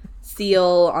final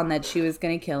seal on that she was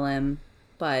going to kill him,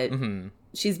 but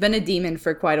she's been a demon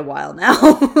for quite a while now.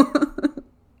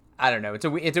 I don't know.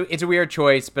 It's a weird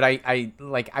choice, but I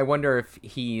wonder if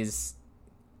he's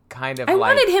kind of. I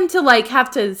wanted him to like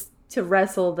have to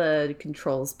wrestle the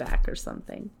controls back or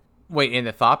something. Wait, in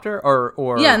the Thopter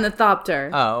or yeah, in the Thopter.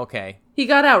 Oh, okay. He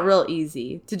got out real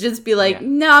easy to just be like,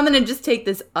 no, I'm gonna just take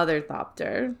this other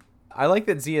Thopter. I like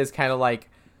that Zia is kind of like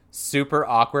super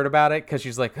awkward about it because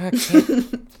she's like, I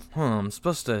can't, I'm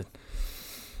supposed to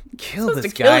kill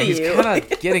this guy. He's kind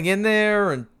of getting in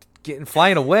there and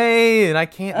flying away, and I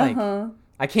can't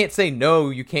I can't say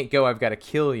no. You can't go. I've got to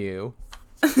kill you.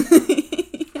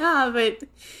 Yeah, but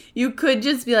you could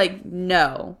just be like,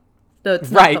 no,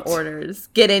 that's not the orders.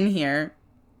 Get in here.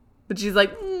 But she's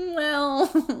like,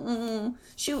 well,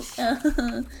 shoot.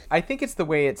 I think it's the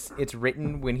way it's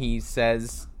written when he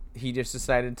says he just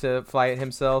decided to fly it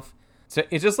himself. So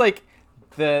it's just like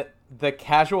the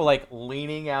casual like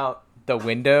leaning out the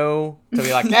window to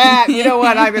be like, you know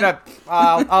what?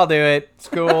 I'll do it. It's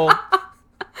cool.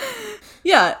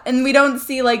 Yeah, and we don't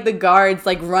see like the guards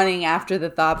like running after the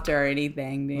Thopter or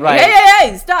anything. Right.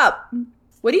 Hey, stop.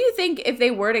 What do you think if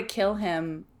they were to kill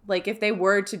him? Like if they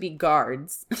were to be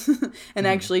guards and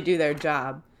actually do their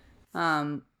job,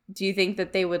 do you think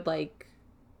that they would like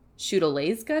shoot a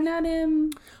laser gun at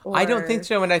him? Or... I don't think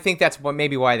so, and I think that's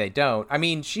maybe why they don't. I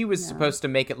mean, she was supposed to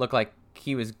make it look like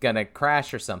he was gonna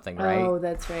crash or something, right? Oh,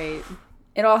 that's right.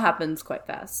 It all happens quite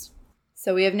fast.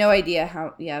 So we have no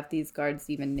idea if these guards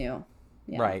even knew.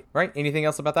 Yeah. Right. Anything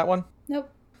else about that one? Nope.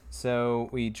 So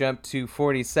we jump to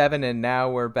 47, and now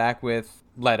we're back with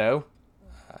Leto.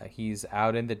 He's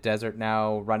out in the desert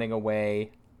now, running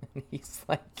away. He's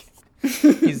like,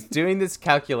 he's doing this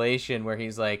calculation where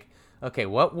he's like, okay,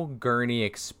 what will Gurney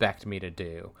expect me to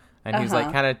do? And he's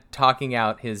like kind of talking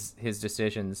out his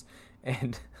decisions.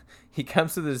 And he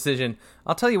comes to the decision,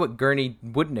 I'll tell you what Gurney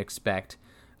wouldn't expect.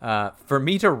 For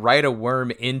me to ride a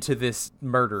worm into this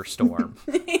murder storm.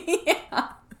 Yeah.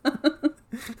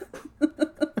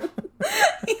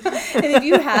 And if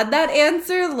you had that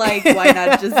answer, like, why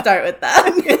not just start with that?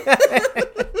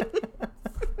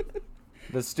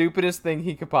 The stupidest thing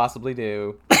he could possibly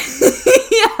do.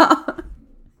 Yeah.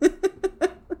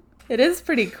 It is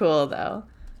pretty cool, though.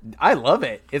 I love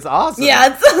it. It's awesome.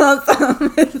 Yeah, it's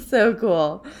awesome. It's so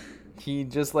cool. He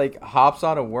just, like, hops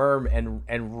on a worm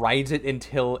and rides it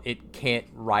until it can't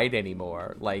ride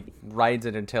anymore. Like, rides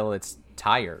it until it's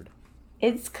tired.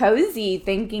 It's cozy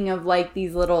thinking of, like,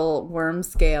 these little worm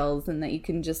scales and that you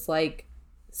can just, like,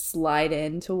 slide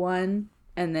into one.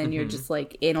 And then you're just,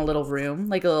 like, in a little room,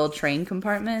 like a little train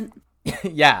compartment.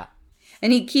 Yeah.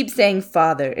 And he keeps saying,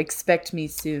 Father, expect me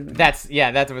soon.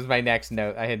 That was my next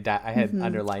note. I had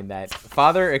underlined that.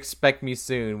 Father, expect me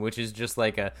soon, which is just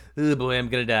like a, oh boy, I'm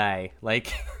gonna die.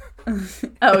 Like,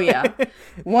 oh yeah,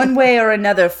 one way or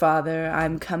another, Father,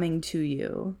 I'm coming to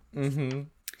you. Mm-hmm.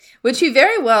 Which he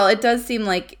very well. It does seem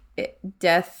like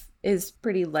death is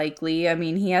pretty likely. I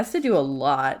mean, he has to do a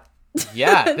lot.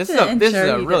 Yeah, this is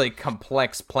a really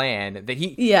complex plan that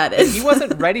he he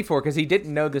wasn't ready for because he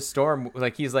didn't know the storm.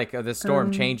 Like he's like the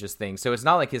storm changes things, so it's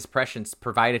not like his prescience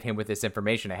provided him with this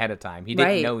information ahead of time. He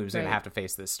didn't know he was going to have to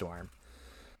face this storm.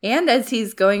 And as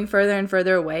he's going further and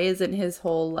further away, isn't his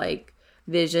whole like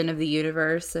vision of the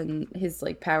universe and his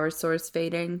like power source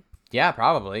fading? Yeah,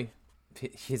 probably.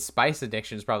 His spice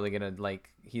addiction is probably gonna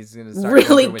he's gonna start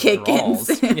really kick in.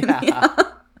 Yeah.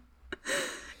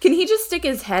 Can he just stick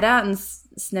his head out and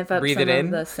sniff up Breathe some it of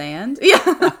in? the sand? Yeah.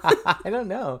 I don't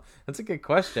know. That's a good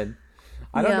question.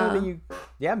 I don't know that you...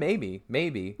 Yeah, maybe.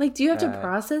 Like, do you have to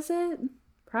process it?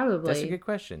 Probably. That's a good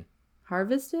question.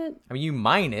 Harvest it? I mean, you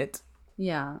mine it.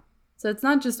 Yeah. So it's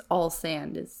not just all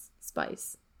sand is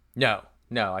spice. No.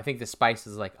 I think the spice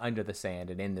is like under the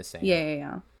sand and in the sand.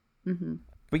 Yeah. Mm-hmm.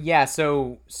 But yeah,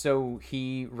 so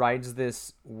he rides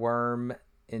this worm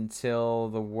until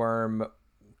the worm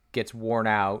gets worn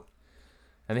out,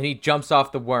 and then he jumps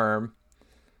off the worm,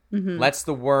 lets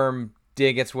the worm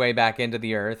dig its way back into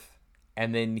the earth,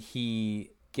 and then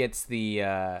he gets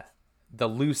the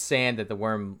loose sand that the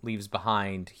worm leaves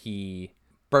behind. He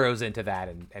burrows into that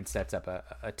and sets up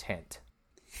a tent.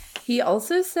 He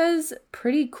also says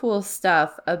pretty cool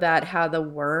stuff about how the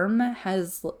worm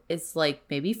is like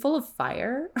maybe full of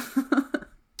fire.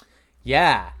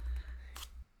 Yeah.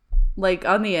 Like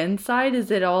on the inside,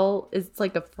 it's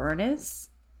like a furnace?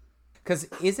 Because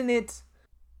isn't it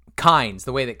Kynes,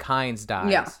 the way that Kynes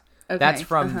dies. Yeah. Okay. That's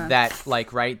from that,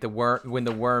 like, right, the worm, when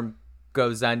the worm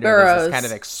goes under, Burrows. there's this kind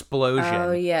of explosion.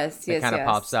 Oh, yes, that yes, kind of yes.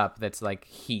 pops up that's like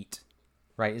heat,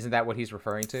 right? Isn't that what he's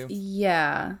referring to?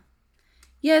 Yeah.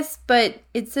 Yes, but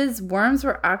it says worms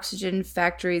were oxygen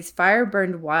factories. Fire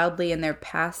burned wildly in their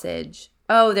passage.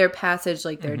 Oh, their passage,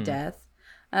 like their death.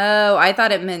 Oh, I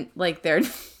thought it meant like their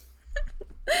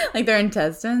like their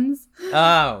intestines.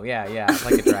 Oh, yeah,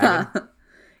 like a dragon.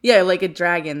 Yeah, like a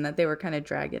dragon, that they were kind of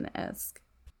dragon-esque.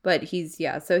 But he's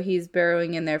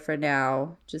burrowing in there for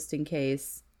now, just in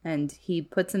case. And he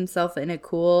puts himself in a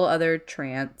cool other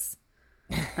trance.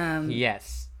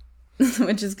 Yes.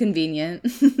 Which is convenient.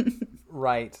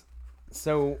 Right.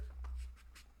 So,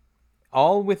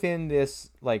 all within this,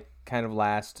 like, kind of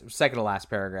second to last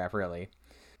paragraph, really.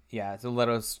 Yeah, so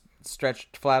Leto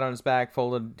stretched flat on his back,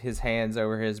 folded his hands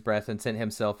over his breast, and sent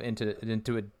himself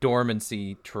into a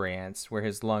dormancy trance where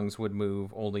his lungs would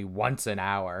move only once an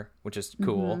hour, which is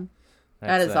cool. Mm-hmm.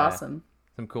 That is awesome.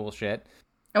 Some cool shit.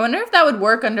 I wonder if that would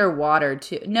work underwater,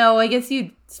 too. No, I guess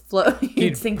you'd float.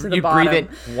 You'd sink to the bottom. You'd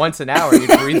breathe it once an hour.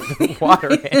 You'd breathe the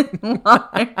water in.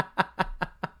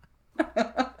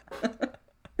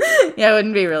 Yeah, it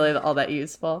wouldn't be really all that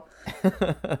useful.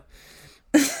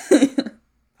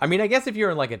 I mean, I guess if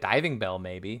you're in, like, a diving bell,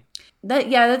 maybe.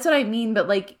 That's what I mean, but,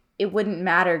 like, it wouldn't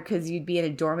matter because you'd be in a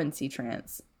dormancy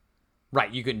trance.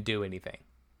 Right, you couldn't do anything.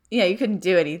 Yeah, you couldn't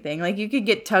do anything. Like, you could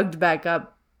get tugged back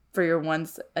up for your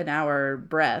once an hour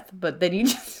breath, but then you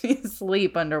just be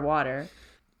asleep underwater.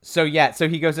 So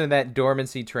he goes into that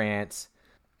dormancy trance,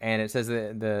 and it says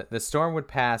that the storm would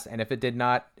pass, and if it did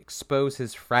not expose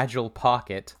his fragile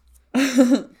pocket,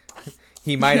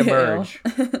 he might emerge.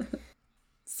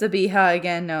 Sabiha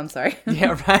again? No, I'm sorry.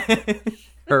 Yeah, right.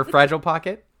 Her fragile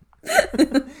pocket?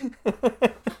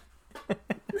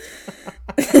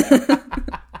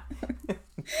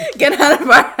 Get out of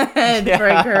our head,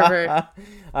 Frank Herbert.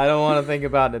 I don't want to think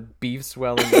about a beef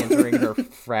swelling entering her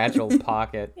fragile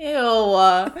pocket. Ew.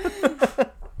 I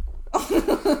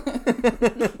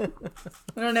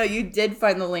don't know. You did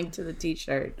find the link to the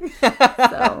t-shirt.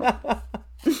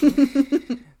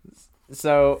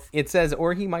 So it says,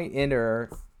 or he might enter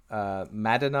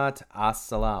Madinat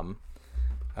as-Salam,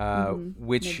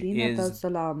 which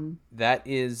that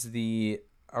is the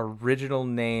original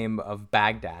name of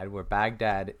Baghdad, where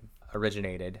Baghdad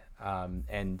originated,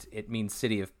 and it means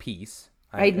city of peace.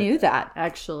 I knew that,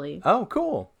 actually. Oh,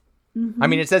 cool. Mm-hmm. I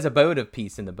mean, it says abode of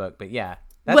peace in the book, but yeah.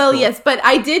 Well, cool. Yes, but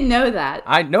I did know that.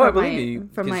 I believe you.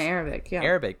 From my Arabic, yeah.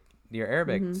 Your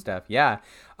Arabic stuff, yeah.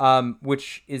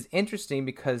 Which is interesting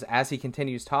because as he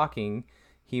continues talking,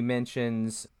 he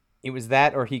mentions it was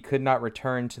that or he could not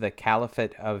return to the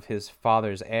caliphate of his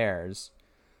father's heirs,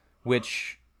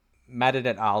 which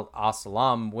Madinat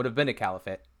al-Salam would have been a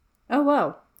caliphate. Oh,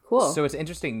 wow. Cool. So it's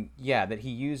interesting, yeah, that he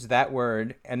used that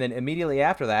word, and then immediately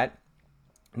after that,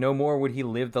 no more would he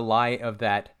live the lie of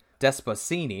that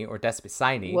Despacini, or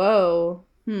Despicini. Whoa.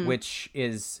 Which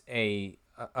is I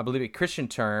believe, a Christian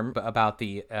term about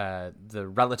the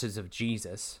relatives of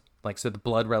Jesus. Like, so the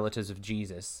blood relatives of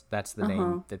Jesus, that's the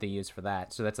name that they use for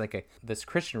that. So that's like this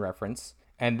Christian reference.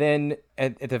 And then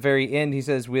at the very end, he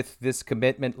says, with this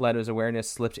commitment, Leto's awareness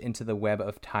slipped into the web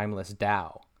of timeless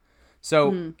Tao.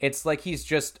 So it's like he's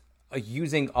just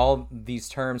using all these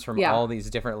terms from all these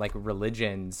different, like,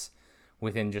 religions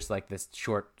within just, like, this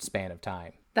short span of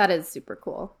time. That is super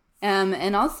cool.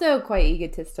 And also quite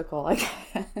egotistical, I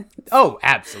guess. Oh,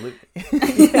 absolutely.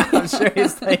 Yeah, I'm sure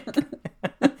he's like...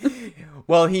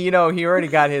 Well, he already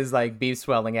got his, like, beef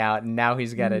swelling out, and now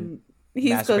he's got to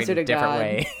masturbate in a different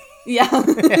way. Yeah.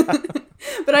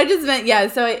 But I just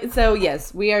meant, so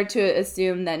yes, we are to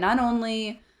assume that not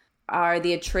only are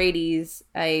the Atreides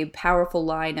a powerful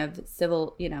line of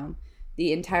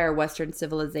the entire Western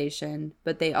civilization,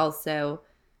 but they also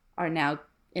are now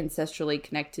ancestrally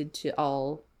connected to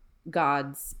all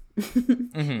gods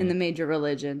in the major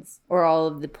religions, or all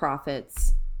of the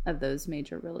prophets of those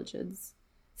major religions.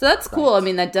 So that's cool. Right. I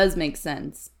mean, that does make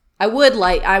sense. I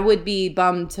would be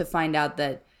bummed to find out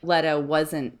that Leto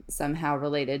wasn't somehow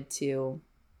related to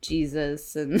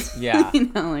Jesus and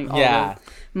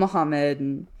Muhammad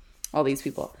and all these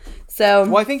people. So,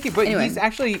 well, I think, he's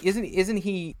actually isn't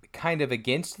he kind of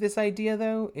against this idea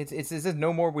though? It says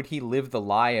no more would he live the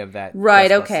lie of that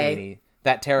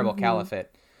that terrible caliphate,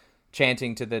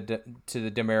 chanting to the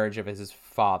demarriage of his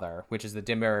father, which is the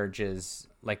demarriage is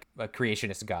like a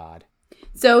creationist god.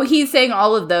 So he's saying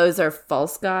all of those are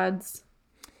false gods?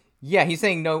 Yeah, he's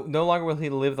saying no longer will he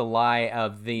live the lie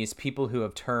of these people who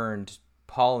have turned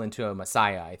Paul into a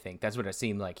messiah, I think. That's what it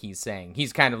seemed like he's saying.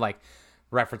 He's kind of like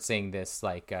referencing this,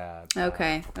 like...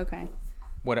 Okay.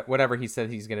 whatever he said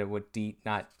he's gonna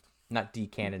not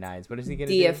decanonize. What is he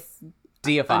gonna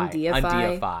Deify.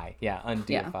 Undeify. Yeah,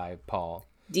 undeify Paul.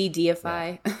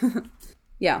 De-deify.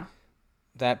 Yeah.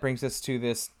 That brings us to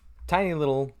this tiny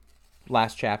little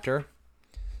last chapter.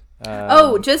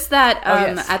 Just that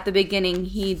yes. at the beginning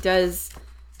he does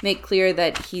make clear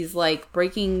that he's like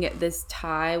breaking this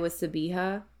tie with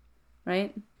Sabiha,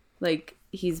 right? Like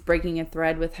he's breaking a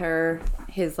thread with her,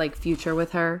 his like future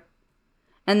with her.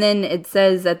 And then it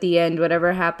says at the end,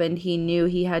 whatever happened, he knew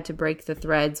he had to break the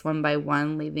threads one by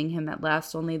one, leaving him at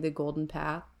last only the golden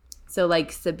path. So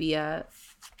like Sabiha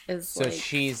is so like,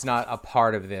 she's not a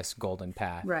part of this golden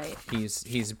path. Right.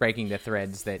 He's breaking the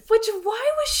threads that... Which,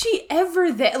 why was she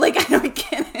ever there? Like, I don't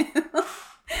get it.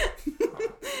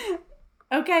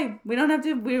 Okay, we're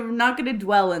not going to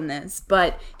dwell in this,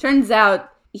 but turns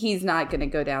out he's not going to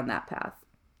go down that path.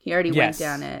 He already went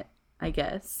down it, I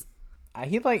guess.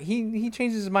 He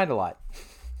changes his mind a lot.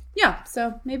 Yeah,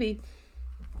 so maybe.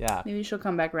 Yeah. Maybe she'll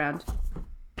come back around.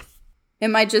 It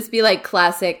might just be like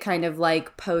classic kind of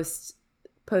like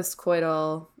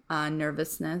post-coital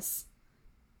nervousness.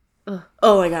 Ugh.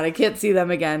 Oh my god, I can't see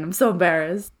them again. I'm so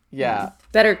embarrassed. Yeah.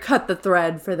 Better cut the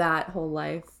thread for that whole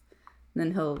life.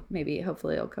 And then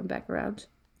hopefully he'll come back around.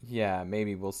 Yeah,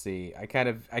 maybe we'll see. I kind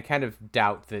of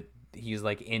doubt that he's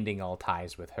like ending all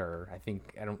ties with her. I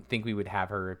don't think we would have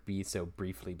her be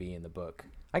in the book.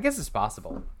 I guess it's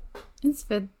possible. It's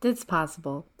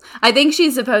possible. I think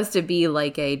she's supposed to be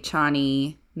like a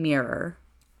Chani mirror.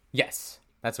 Yes,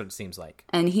 that's what it seems like.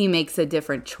 And he makes a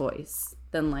different choice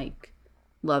than like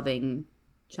loving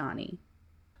Chani.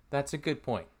 That's a good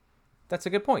point.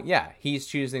 Yeah, he's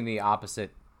choosing the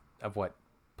opposite of what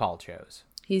Paul chose.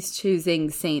 He's choosing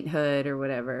sainthood or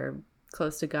whatever,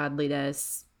 close to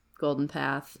godliness, golden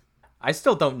path. I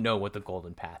still don't know what the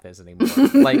golden path is anymore.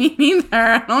 Like, me neither.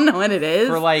 I don't know what it is.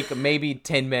 For like maybe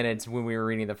 10 minutes when we were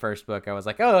reading the first book, I was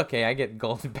like, oh, okay, I get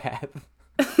golden path.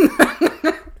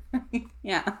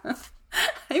 Yeah. I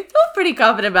feel pretty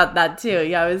confident about that too.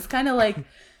 Yeah, it was kind of like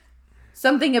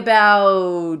something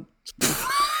about...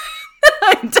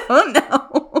 I don't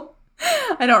know.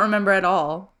 I don't remember at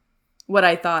all what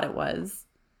I thought it was.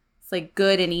 It's like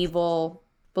good and evil,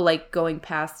 but like going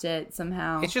past it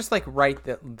somehow. It's just like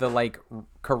the like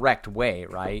correct way,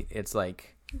 right? It's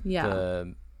like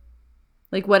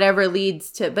like whatever leads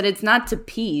to, but it's not to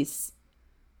peace.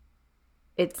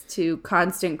 It's to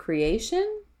constant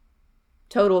creation,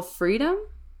 total freedom.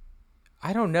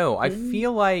 I don't know. I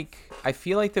feel like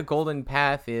the golden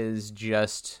path is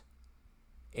just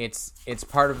it's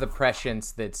part of the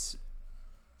prescience that's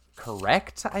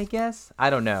correct, I guess. I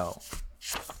don't know.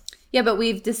 Yeah, but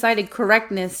we've decided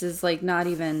correctness is like not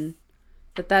even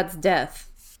that's death.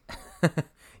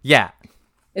 Yeah.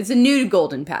 It's a new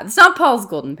golden path. It's not Paul's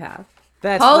golden path.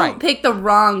 That's Paul right. picked the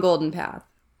wrong golden path.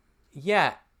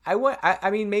 Yeah. I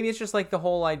mean, maybe it's just like the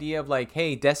whole idea of like,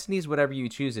 hey, destiny is whatever you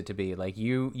choose it to be. Like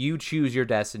you choose your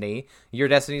destiny. Your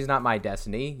destiny is not my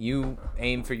destiny. You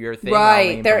aim for your thing.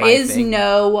 Right. There is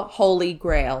no holy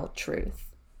grail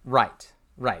truth. Right.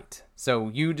 So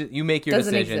you make your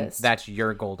decision. Exist. That's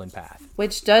your golden path.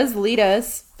 Which does lead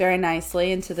us very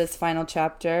nicely into this final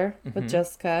chapter with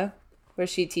Jessica, where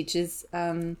she teaches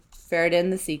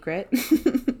Farad'n the secret.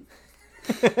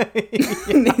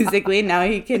 Basically, now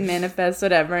he can manifest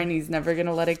whatever, and he's never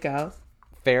gonna let it go.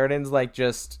 Farad'n's like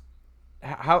just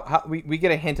how we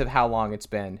get a hint of how long it's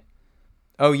been.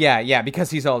 Oh yeah, because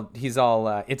he's all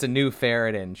it's a new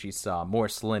Farad'n she saw, more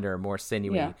slender, more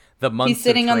sinewy. Yeah. The months he's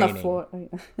sitting of on the floor.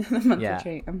 The months of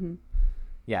training. Mm-hmm.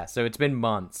 Yeah, so it's been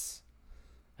months.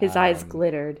 His eyes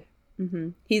glittered. Mm-hmm.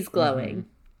 He's glowing. Mm-hmm.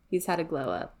 He's had a glow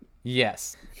up.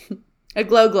 Yes. A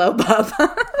glow up.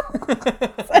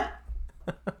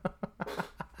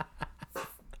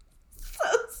 So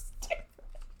stupid.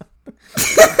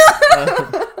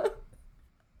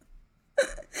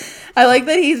 I like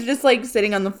that he's just like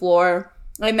sitting on the floor.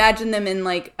 I imagine them in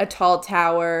like a tall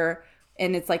tower,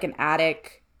 and it's like an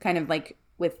attic, kind of like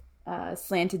with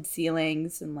slanted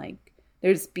ceilings, and like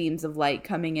there's beams of light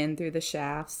coming in through the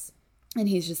shafts. And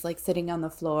he's just like sitting on the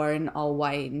floor and all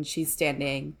white, and she's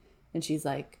standing, and she's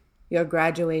like, "Your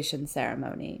graduation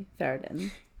ceremony,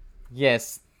 Farad'n."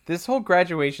 Yes, this whole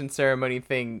graduation ceremony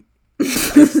thing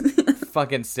is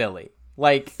fucking silly.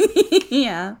 Like,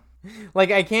 yeah. Like,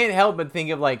 I can't help but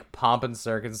think of, like, Pomp and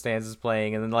Circumstances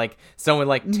playing, and then, like, someone,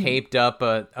 like, taped up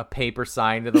a paper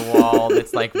sign to the wall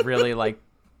that's, like, really, like,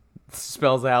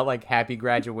 spells out, like, Happy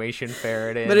Graduation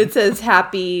Farad'n. But it says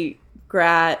Happy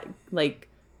Graduation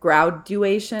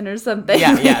or something.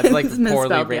 Yeah, it's, like, poorly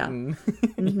Yeah. written.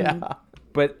 Mm-hmm. Yeah.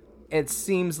 But it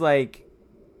seems like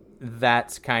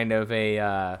that's kind of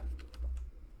a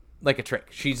like a trick.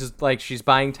 She's just like, she's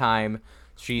buying time.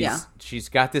 She's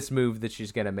got this move that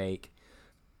she's gonna make.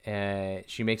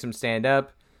 She makes him stand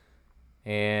up,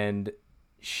 and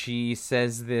she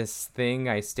says this thing: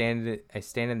 I stand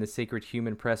in the sacred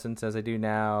human presence as I do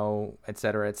now,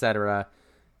 etc., etc.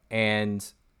 And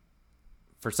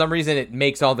for some reason, it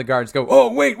makes all the guards go,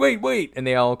 "Oh, wait!" And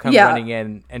they all come running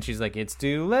in, and she's like, "It's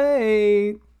too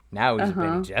late." Now he's a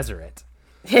Bene Gesserit.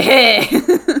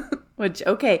 Which,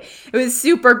 okay, it was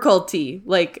super culty.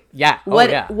 Like,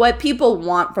 what people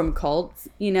want from cults,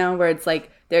 you know, where it's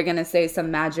like they're gonna say some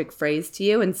magic phrase to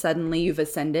you, and suddenly you've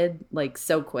ascended like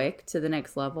so quick to the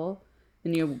next level,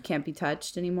 and you can't be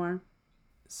touched anymore.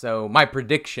 So my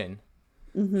prediction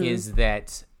is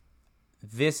that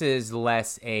this is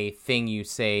less a thing you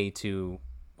say to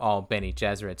all Bene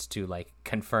Gesserits to like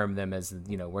confirm them as,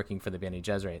 you know, working for the Bene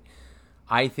Gesserit.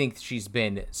 I think she's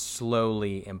been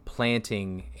slowly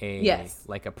implanting a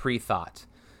pre-thought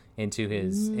into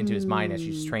his mind as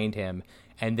she's trained him,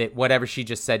 and that whatever she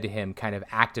just said to him kind of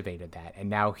activated that, and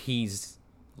now he's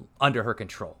under her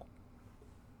control.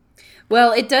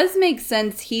 Well, it does make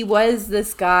sense. He was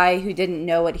this guy who didn't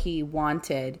know what he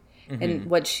wanted. And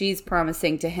what she's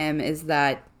promising to him is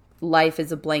that life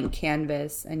is a blank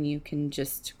canvas and you can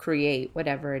just create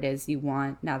whatever it is you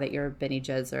want now that you're a Bene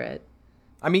Gesserit.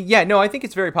 I mean, yeah, no, I think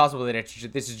it's very possible that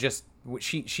this is just,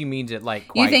 she means it like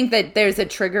quite... You think that there's a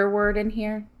trigger word in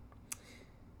here?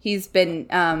 He's been,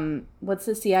 what's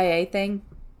the CIA thing?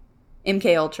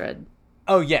 MK Ultra.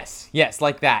 Oh, yes,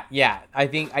 like that. Yeah, I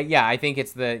think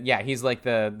it's he's like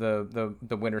the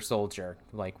Winter Soldier.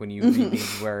 Like when you read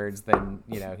these words, then,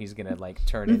 you know, he's gonna like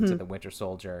turn into the Winter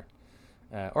Soldier,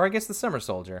 or I guess the Summer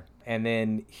Soldier, and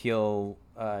then he'll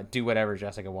do whatever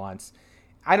Jessica wants.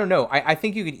 I don't know. I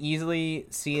think you could easily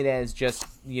see it as just,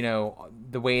 you know,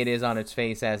 the way it is on its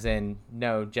face, as in,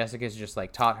 no, Jessica's just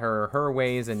like taught her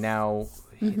ways, and now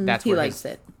that's where his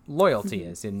loyalty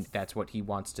is, and that's what he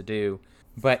wants to do.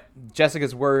 But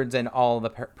Jessica's words and all the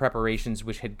preparations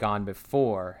which had gone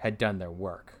before had done their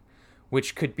work,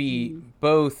 which could be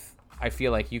both. I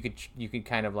feel like you could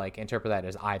kind of like interpret that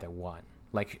as either one.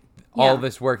 Like all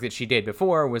this work that she did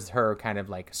before was her kind of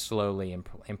like slowly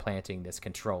implanting this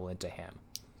control into him.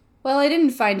 Well, I didn't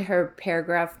find her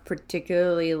paragraph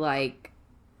particularly like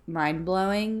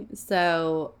mind-blowing,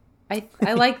 so I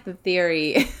like the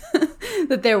theory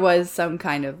that there was some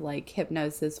kind of like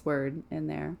hypnosis word in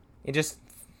there. It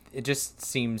just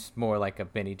seems more like a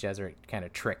Bene Gesserit kind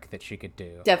of trick that she could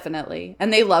do. Definitely.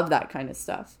 And they love that kind of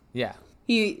stuff. Yeah.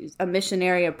 He's a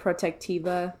missionaria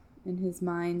protectiva in his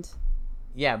mind.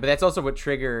 Yeah, but that's also what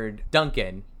triggered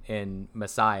Duncan in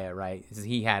Messiah, right?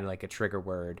 He had like a trigger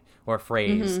word or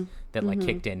phrase that like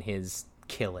kicked in his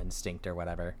kill instinct or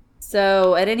whatever.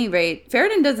 So at any rate,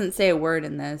 Farad'n doesn't say a word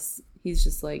in this. He's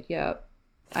just like, yep.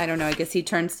 I don't know. I guess he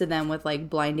turns to them with like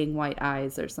blinding white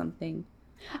eyes or something.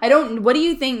 What do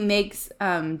you think makes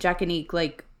Jacanique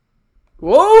like,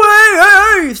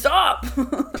 whoa, hey, stop?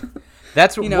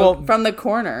 That's, you know, from the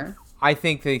corner. I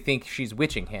think they think she's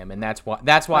witching him, and that's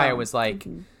why I was like,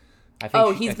 I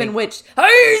think he's been witched.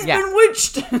 Hey, he's been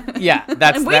witched. Yeah,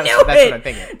 that's and that's what I'm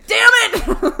thinking. Damn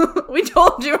it! We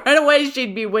told you right away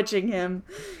she'd be witching him.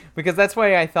 Because that's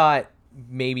why I thought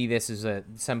maybe this is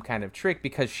some kind of trick,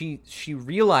 because she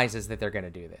realizes that they're going to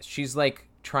do this. She's like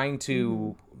trying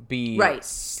to be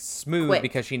smooth quick,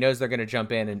 because she knows they're going to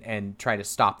jump in and try to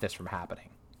stop this from happening.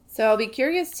 So I'll be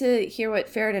curious to hear what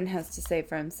Farad'n has to say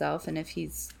for himself and if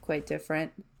he's quite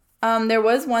different. There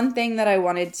was one thing that I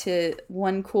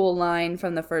one cool line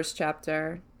from the first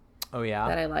chapter. Oh, yeah?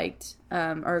 That I liked,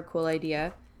 or a cool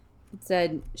idea. It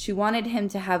said she wanted him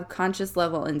to have conscious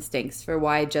level instincts for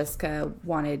why Jessica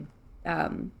wanted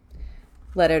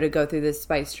Leto to go through this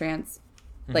spice trance.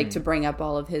 Like to bring up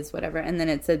all of his whatever. And then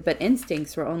it said, but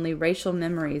instincts were only racial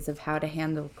memories of how to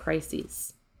handle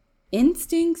crises.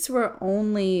 Instincts were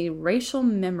only racial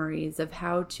memories of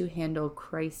how to handle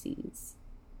crises.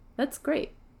 That's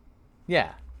great.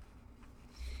 Yeah.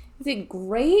 Is it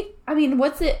great? I mean,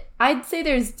 what's it? I'd say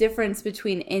there's difference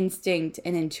between instinct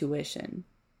and intuition.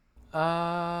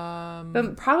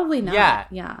 But probably not.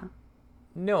 Yeah.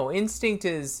 No, instinct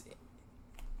is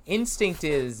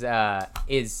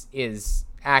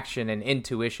action and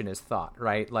intuition is thought,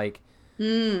 right? Like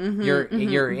your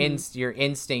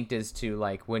instinct is to,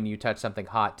 like, when you touch something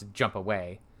hot, to jump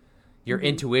away. Your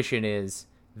intuition is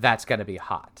that's gonna be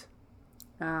hot.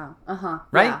 Right?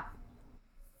 Yeah.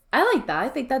 I like that. I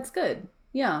think that's good.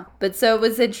 Yeah. But so it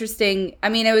was interesting. I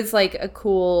mean, it was like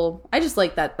I just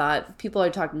like that thought. People are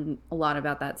talking a lot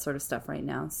about that sort of stuff right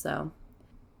now. So,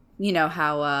 you know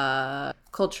how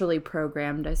culturally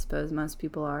programmed, I suppose, most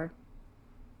people are.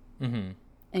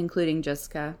 including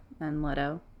Jessica and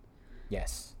Leto.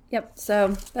 Yes. Yep.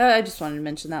 So I just wanted to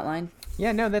mention that line.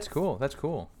 Yeah, no, that's cool. That's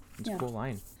cool. It's a cool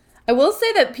line. I will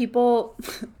say that people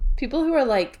who are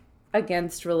like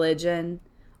against religion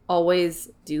always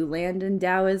do land in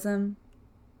Taoism.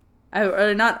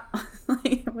 Or not,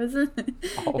 like,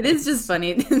 it is just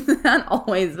funny. Not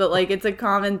always, but like it's a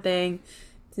common thing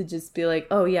to just be like,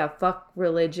 oh yeah, fuck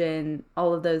religion.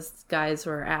 All of those guys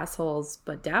were assholes,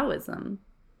 but Taoism,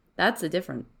 that's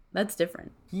different.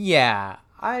 Yeah,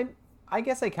 I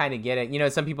guess I kind of get it. You know,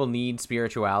 some people need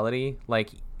spirituality,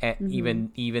 like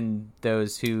even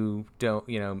those who don't,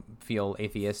 you know, feel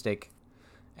atheistic.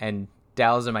 And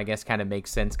Taoism, I guess, kind of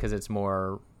makes sense because it's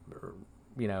more,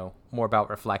 you know, more about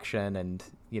reflection and,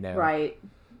 you know, right,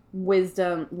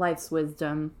 wisdom, life's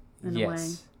wisdom in a way.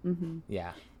 Mm-hmm.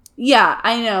 Yeah. Yeah,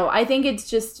 I know. I think it's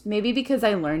just maybe because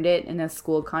I learned it in a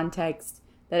school context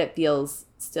that it feels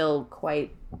still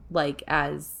quite like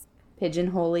as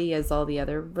pigeonholey as all the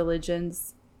other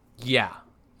religions. Yeah.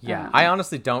 I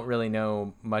honestly don't really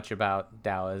know much about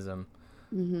Taoism,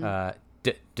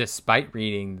 despite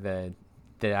reading the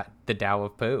Tao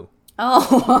of Pooh.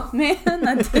 Oh man,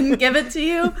 that didn't give it to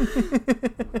you.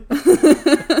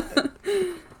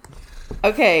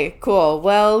 Okay, cool.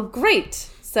 Well, great.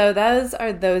 So those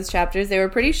are those chapters. They were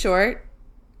pretty short,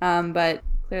 but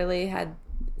clearly had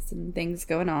some things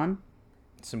going on.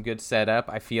 Some good setup.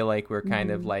 I feel like we're kind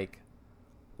of like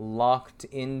locked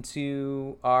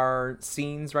into our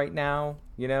scenes right now,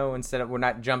 you know, instead of, we're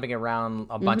not jumping around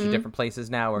a bunch of different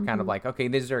places now. We're kind of like, okay,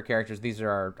 these are our characters, these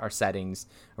are our settings,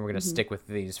 and we're going to stick with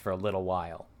these for a little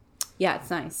while. Yeah,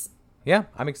 it's nice. Yeah,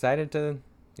 I'm excited to,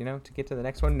 you know, to get to the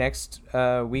next one. Next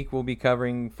week we'll be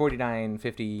covering 49,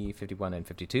 50, 51, and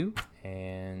 52.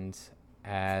 And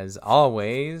as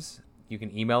always, you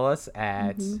can email us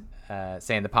at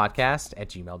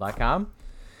sayandthepodcast@gmail.com.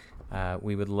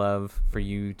 We would love for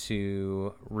you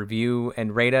to review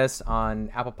and rate us on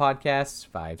Apple Podcasts,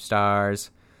 5 stars.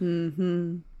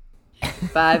 5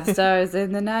 stars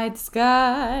in the night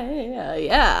sky.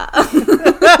 Yeah.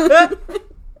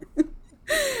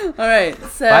 All right,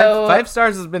 so 5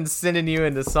 stars has been sending you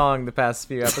into song the past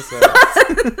few episodes.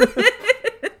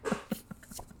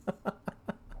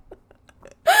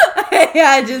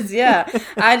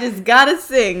 I just gotta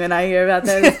sing when I hear about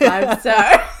those 5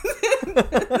 stars.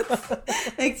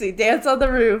 Makes me dance on the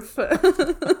roof.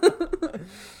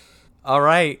 All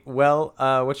right. Well,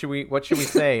 what should we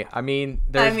say? I mean,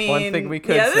 there's one thing we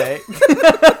could say.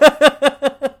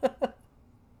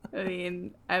 I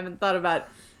mean, I haven't thought about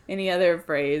any other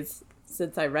phrase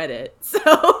since I read it. So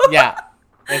yeah,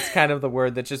 it's kind of the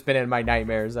word that's just been in my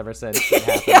nightmares ever since it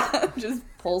happened. Yeah, just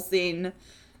pulsing,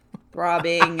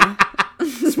 throbbing,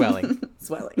 swelling.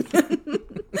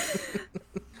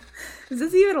 Is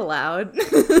this even allowed?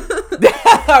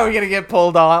 Are we gonna get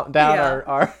pulled down? Yeah.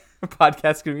 Our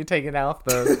podcast gonna be taken off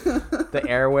the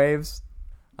airwaves.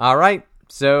 All right.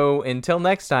 So until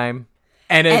next time,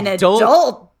 an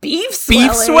adult beef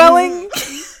swelling.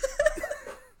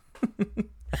 Okay.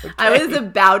 I was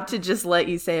about to just let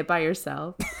you say it by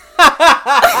yourself.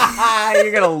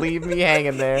 You're gonna leave me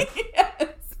hanging there. Yes.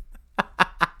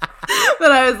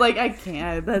 But I was like, I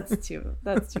can't. That's too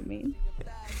mean.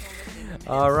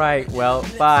 All right. Well,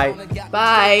 bye.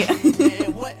 Bye.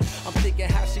 I'm thinking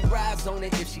how she rides on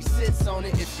it, if she sits on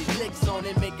it, if she licks on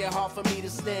it, make it hard for me to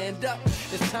stand up.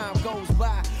 As time goes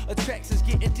by, her tracks is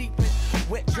getting deeper.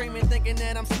 Wet dreaming, thinking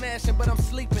that I'm smashing, but I'm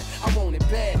sleeping. I want it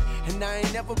bad, and I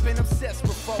ain't never been obsessed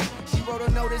before. She wrote a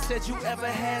note that said, you ever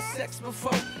had sex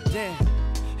before? Damn,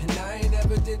 and I ain't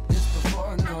ever did this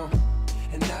before, no.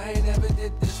 And I ain't ever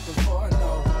did this before,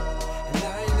 no.